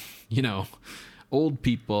cobwebs and, old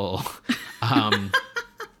people.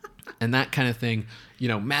 and that kind of thing. You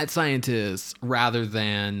know, mad scientists rather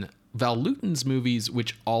than Val Lewton's movies,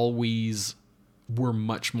 which always were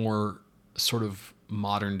much more sort of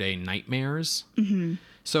modern day nightmares. Mm-hmm.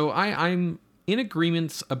 So I'm in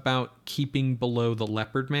agreement about keeping below the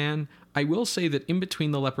Leopard Man. I will say that in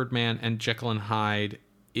between the Leopard Man and Jekyll and Hyde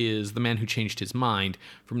is The Man Who Changed His Mind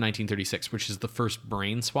from 1936, which is the first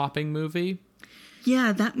brain swapping movie.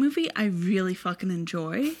 Yeah, that movie I really fucking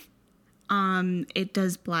enjoy. It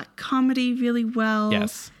does black comedy really well.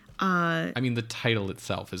 Yes. I mean, the title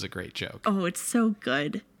itself is a great joke. Oh, it's so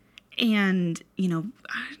good. And, you know,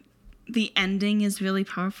 the ending is really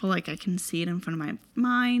powerful. Like, I can see it in front of my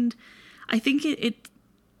mind. I think it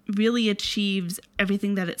really achieves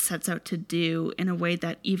everything that it sets out to do in a way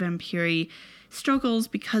that Eve Van Puri struggles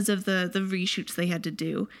because of the reshoots they had to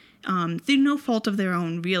do. Through no fault of their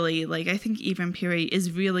own, really. Like, I think Eve Van Puri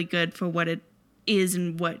is really good for what it is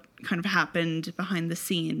and what kind of happened behind the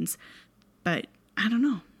scenes. But I don't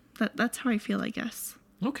know. That's how I feel, I guess.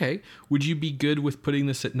 Okay. Would you be good with putting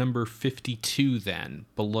this at number 52 then,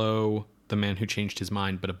 below The Man Who Changed His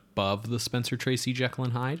Mind, but above the Spencer Tracy Jekyll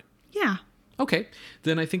and Hyde? Yeah. Okay,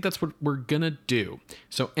 then I think that's what we're gonna do.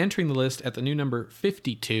 So entering the list at the new number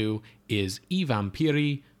 52 is I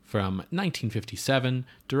Vampiri from 1957,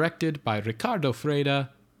 directed by Riccardo Freda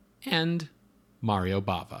and Mario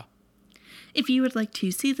Bava. If you would like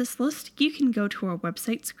to see this list, you can go to our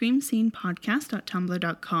website,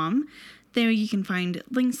 screamscenepodcast.tumblr.com. There you can find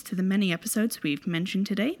links to the many episodes we've mentioned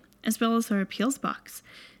today, as well as our appeals box.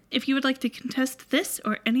 If you would like to contest this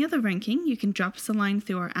or any other ranking, you can drop us a line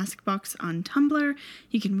through our Ask box on Tumblr.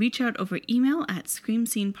 You can reach out over email at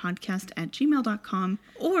screamscenepodcast@gmail.com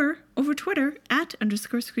or over Twitter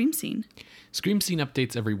 @_screamscene. Scream Scene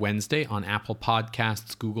updates every Wednesday on Apple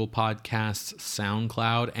Podcasts, Google Podcasts,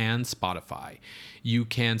 SoundCloud, and Spotify. You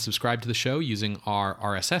can subscribe to the show using our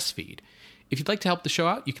RSS feed. If you'd like to help the show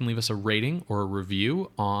out, you can leave us a rating or a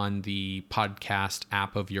review on the podcast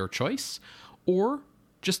app of your choice, or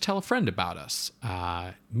just tell a friend about us.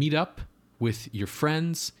 Meet up with your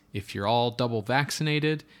friends if you're all double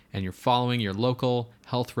vaccinated and you're following your local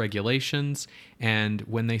health regulations. And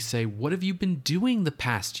when they say, what have you been doing the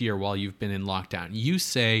past year while you've been in lockdown? You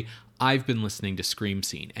say, I've been listening to Scream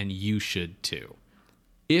Scene, and you should too.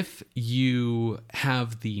 If you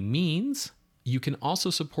have the means, you can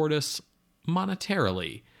also support us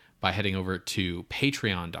monetarily by heading over to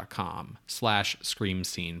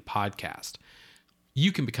patreon.com/screamscenepodcast.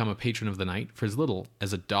 You can become a patron of the night for as little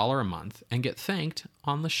as $1 a month and get thanked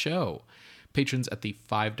on the show. Patrons at the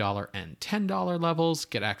 $5 and $10 levels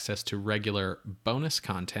get access to regular bonus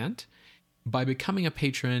content. By becoming a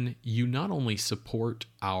patron, you not only support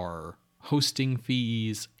our hosting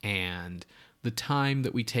fees and the time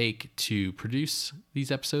that we take to produce these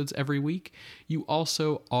episodes every week, you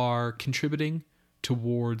also are contributing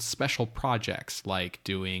towards special projects like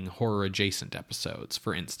doing horror adjacent episodes,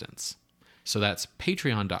 for instance. So that's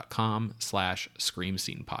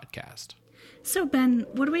patreon.com/screamscenepodcast. So Ben,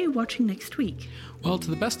 what are we watching next week? Well, to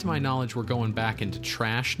the best of my knowledge, we're going back into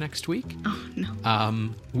trash next week. Oh,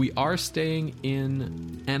 no. We are staying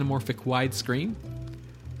in anamorphic widescreen.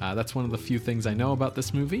 That's one of the few things I know about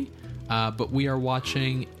this movie. But we are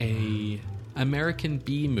watching a American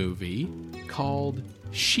B movie called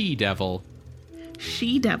She-Devil.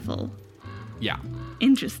 She-Devil. Yeah.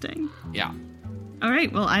 Interesting. Yeah. All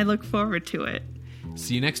right, well, I look forward to it.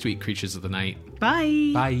 See you next week, Creatures of the Night.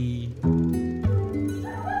 Bye. Bye.